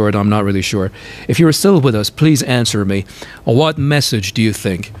 Dr. Short. I'm not really sure. If you're still with us, please answer me. What message do you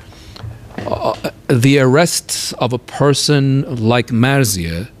think the arrest of a person like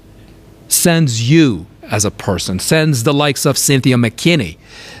Marzieh sends you as a person, sends the likes of Cynthia McKinney,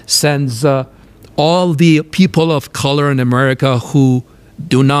 sends all the people of color in America who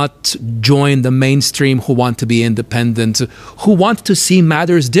do not join the mainstream, who want to be independent, who want to see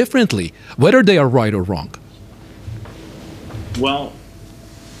matters differently, whether they are right or wrong? Well,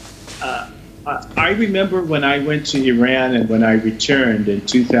 I remember when I went to Iran and when I returned in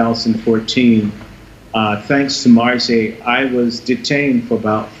 2014, thanks to Marzieh, I was detained for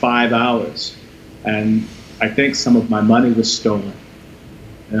about 5 hours. And I think some of my money was stolen.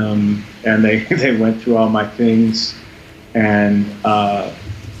 And they went through all my things. And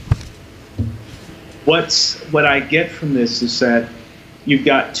what I get from this is that you've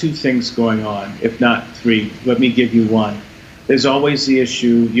got two things going on, if not three. Let me give you one. There's always the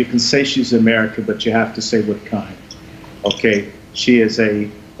issue, you can say she's American, but you have to say what kind. Okay, she is a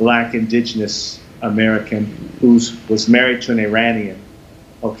black indigenous American who was married to an Iranian,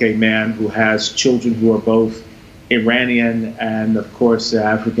 okay, man who has children who are both Iranian and, of course, the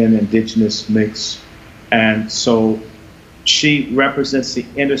African indigenous mix. And so she represents the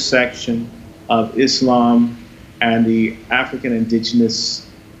intersection of Islam and the African indigenous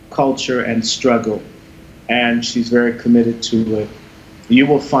culture and struggle. And she's very committed to it. You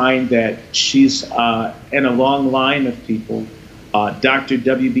will find that she's in a long line of people. Dr.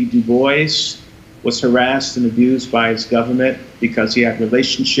 W.B. Du Bois was harassed and abused by his government because he had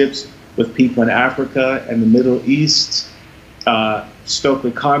relationships with people in Africa and the Middle East.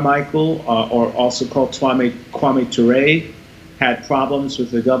 Stokely Carmichael, or also called Kwame Ture, had problems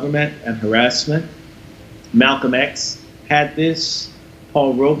with the government and harassment. Malcolm X had this.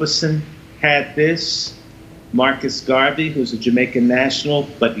 Paul Robeson had this. Marcus Garvey, who's a Jamaican national,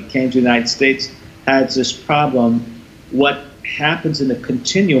 but he came to the United States, has this problem. What happens in the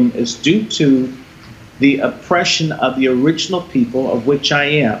continuum is due to the oppression of the original people, of which I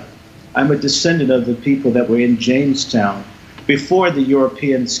am. I'm a descendant of the people that were in Jamestown before the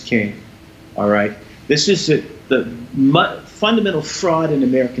Europeans came, all right? This is the fundamental fraud in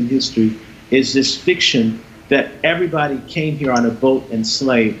American history is this fiction that everybody came here on a boat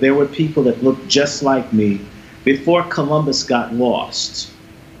enslaved. There were people that looked just like me before Columbus got lost.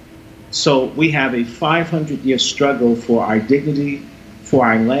 So we have a 500-year struggle for our dignity, for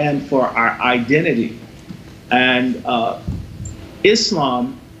our land, for our identity. And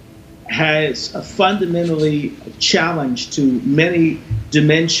Islam has a fundamentally challenge to many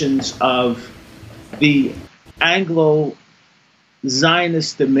dimensions of the Anglo-Zionist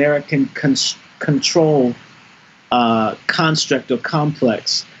American control construct or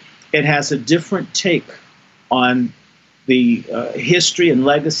complex. It has a different take on the history and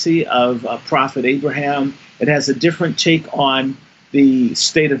legacy of Prophet Abraham. It has a different take on the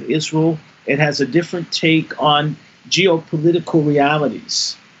state of Israel. It has a different take on geopolitical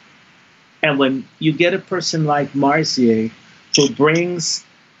realities. And when you get a person like Marzieh, who brings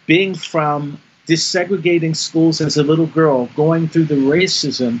being from desegregating schools as a little girl, going through the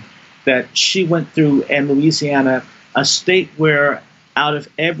racism that she went through in Louisiana, a state where out of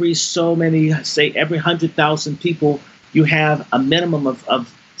every so many, say every 100,000 people, you have a minimum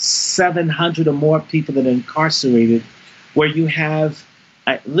of 700 or more people that are incarcerated, where you have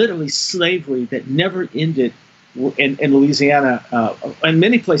literally slavery that never ended in Louisiana and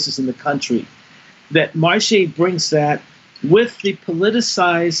many places in the country. That Marzieh brings that with the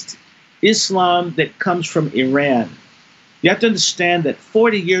politicized Islam that comes from Iran. You have to understand that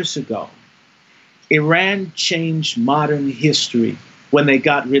 40 years ago, Iran changed modern history when they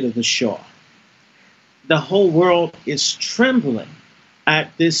got rid of the Shah. The whole world is trembling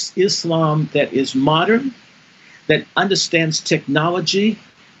at this Islam that is modern, that understands technology,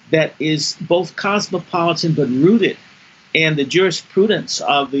 that is both cosmopolitan but rooted in the jurisprudence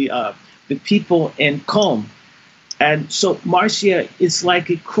of the people in Qom. And so Marzieh is like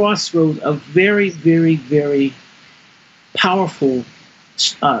a crossroad of very, very, very powerful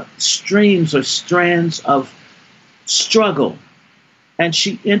streams or strands of struggle. And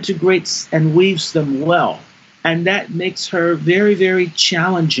she integrates and weaves them well. And that makes her very, very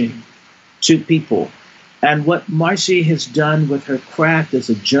challenging to people. And what Marzieh has done with her craft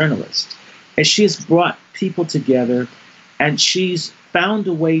as a journalist is she has brought people together, and she's found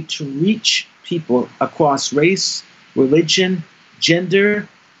a way to reach people across race, religion, gender,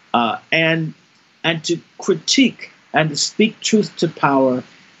 and to critique and to speak truth to power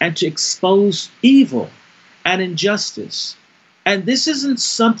and to expose evil and injustice. And this isn't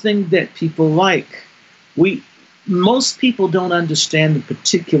something that people like. Most people don't understand, in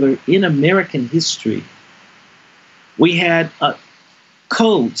particular, in American history, we had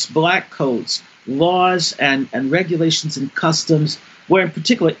codes, black codes, laws and regulations and customs, where in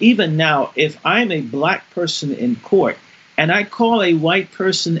particular, even now, if I'm a black person in court and I call a white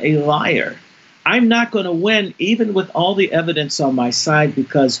person a liar, I'm not going to win, even with all the evidence on my side,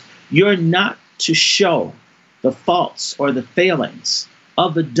 because you're not to show the faults or the failings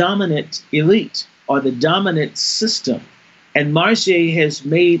of the dominant elite or the dominant system. And Marzieh has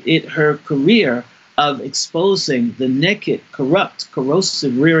made it her career of exposing the naked, corrupt,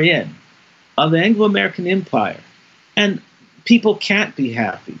 corrosive rear end of the Anglo-American Empire. And people can't be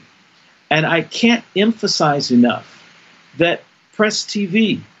happy. And I can't emphasize enough that Press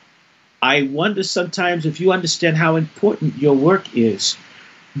TV, I wonder sometimes if you understand how important your work is,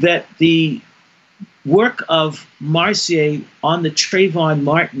 that the work of Marzieh on the Trayvon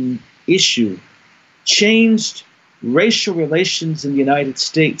Martin issue changed racial relations in the United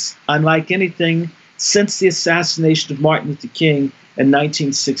States unlike anything since the assassination of Martin Luther King in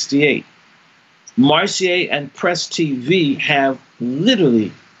 1968. Marzieh and Press TV have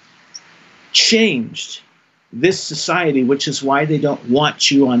literally changed this society, which is why they don't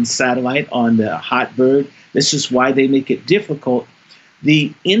want you on satellite, on the Hotbird. This is why they make it difficult.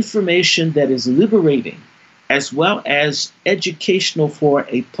 The information that is liberating, as well as educational for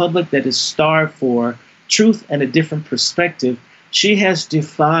a public that is starved for truth and a different perspective, she has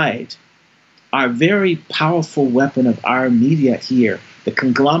defied our very powerful weapon of our media here, the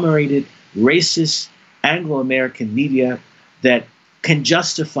conglomerated, racist Anglo-American media that can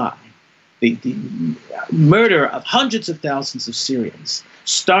justify the murder of hundreds of thousands of Syrians,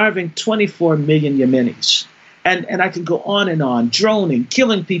 starving 24 million Yemenis. And I can go on, droning,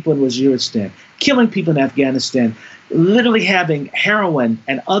 killing people in Waziristan, killing people in Afghanistan, literally having heroin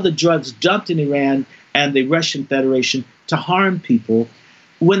and other drugs dumped in Iran and the Russian Federation to harm people.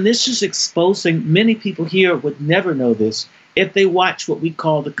 When this is exposing, many people here would never know this if they watch what we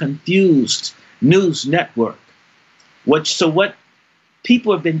call the confused news network. What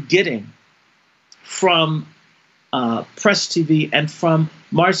people have been getting from Press TV and from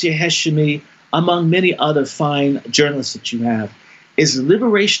Marzieh Hashemi, among many other fine journalists that you have, is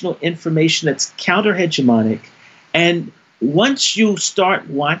liberational information that's counter-hegemonic. And once you start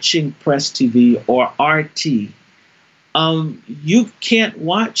watching Press TV or RT, you can't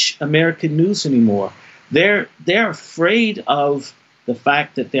watch American news anymore. They're afraid of the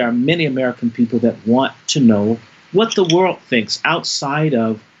fact that there are many American people that want to know what the world thinks outside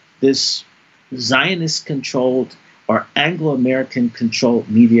of this Zionist-controlled or Anglo-American controlled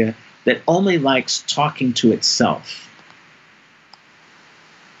media that only likes talking to itself.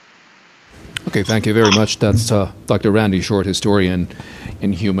 Okay, thank you very much. That's Dr. Randy Short, historian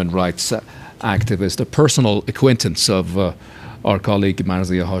and human rights activist, a personal acquaintance of our colleague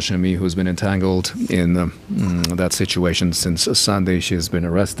Marzieh Hashemi, who's been entangled in that situation since Sunday. She has been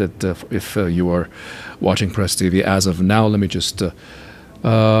arrested. If you are watching Press TV as of now, let me just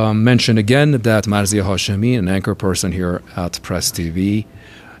mention again that Marzieh Hashemi, an anchor person here at Press TV,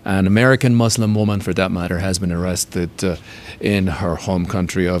 an American Muslim woman, for that matter, has been arrested in her home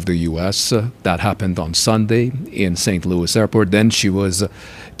country of the U.S. That happened on Sunday in St. Louis Airport. Then she was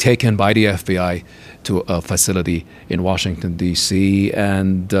taken by the FBI to a facility in Washington, D.C.,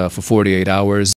 and for 48 hours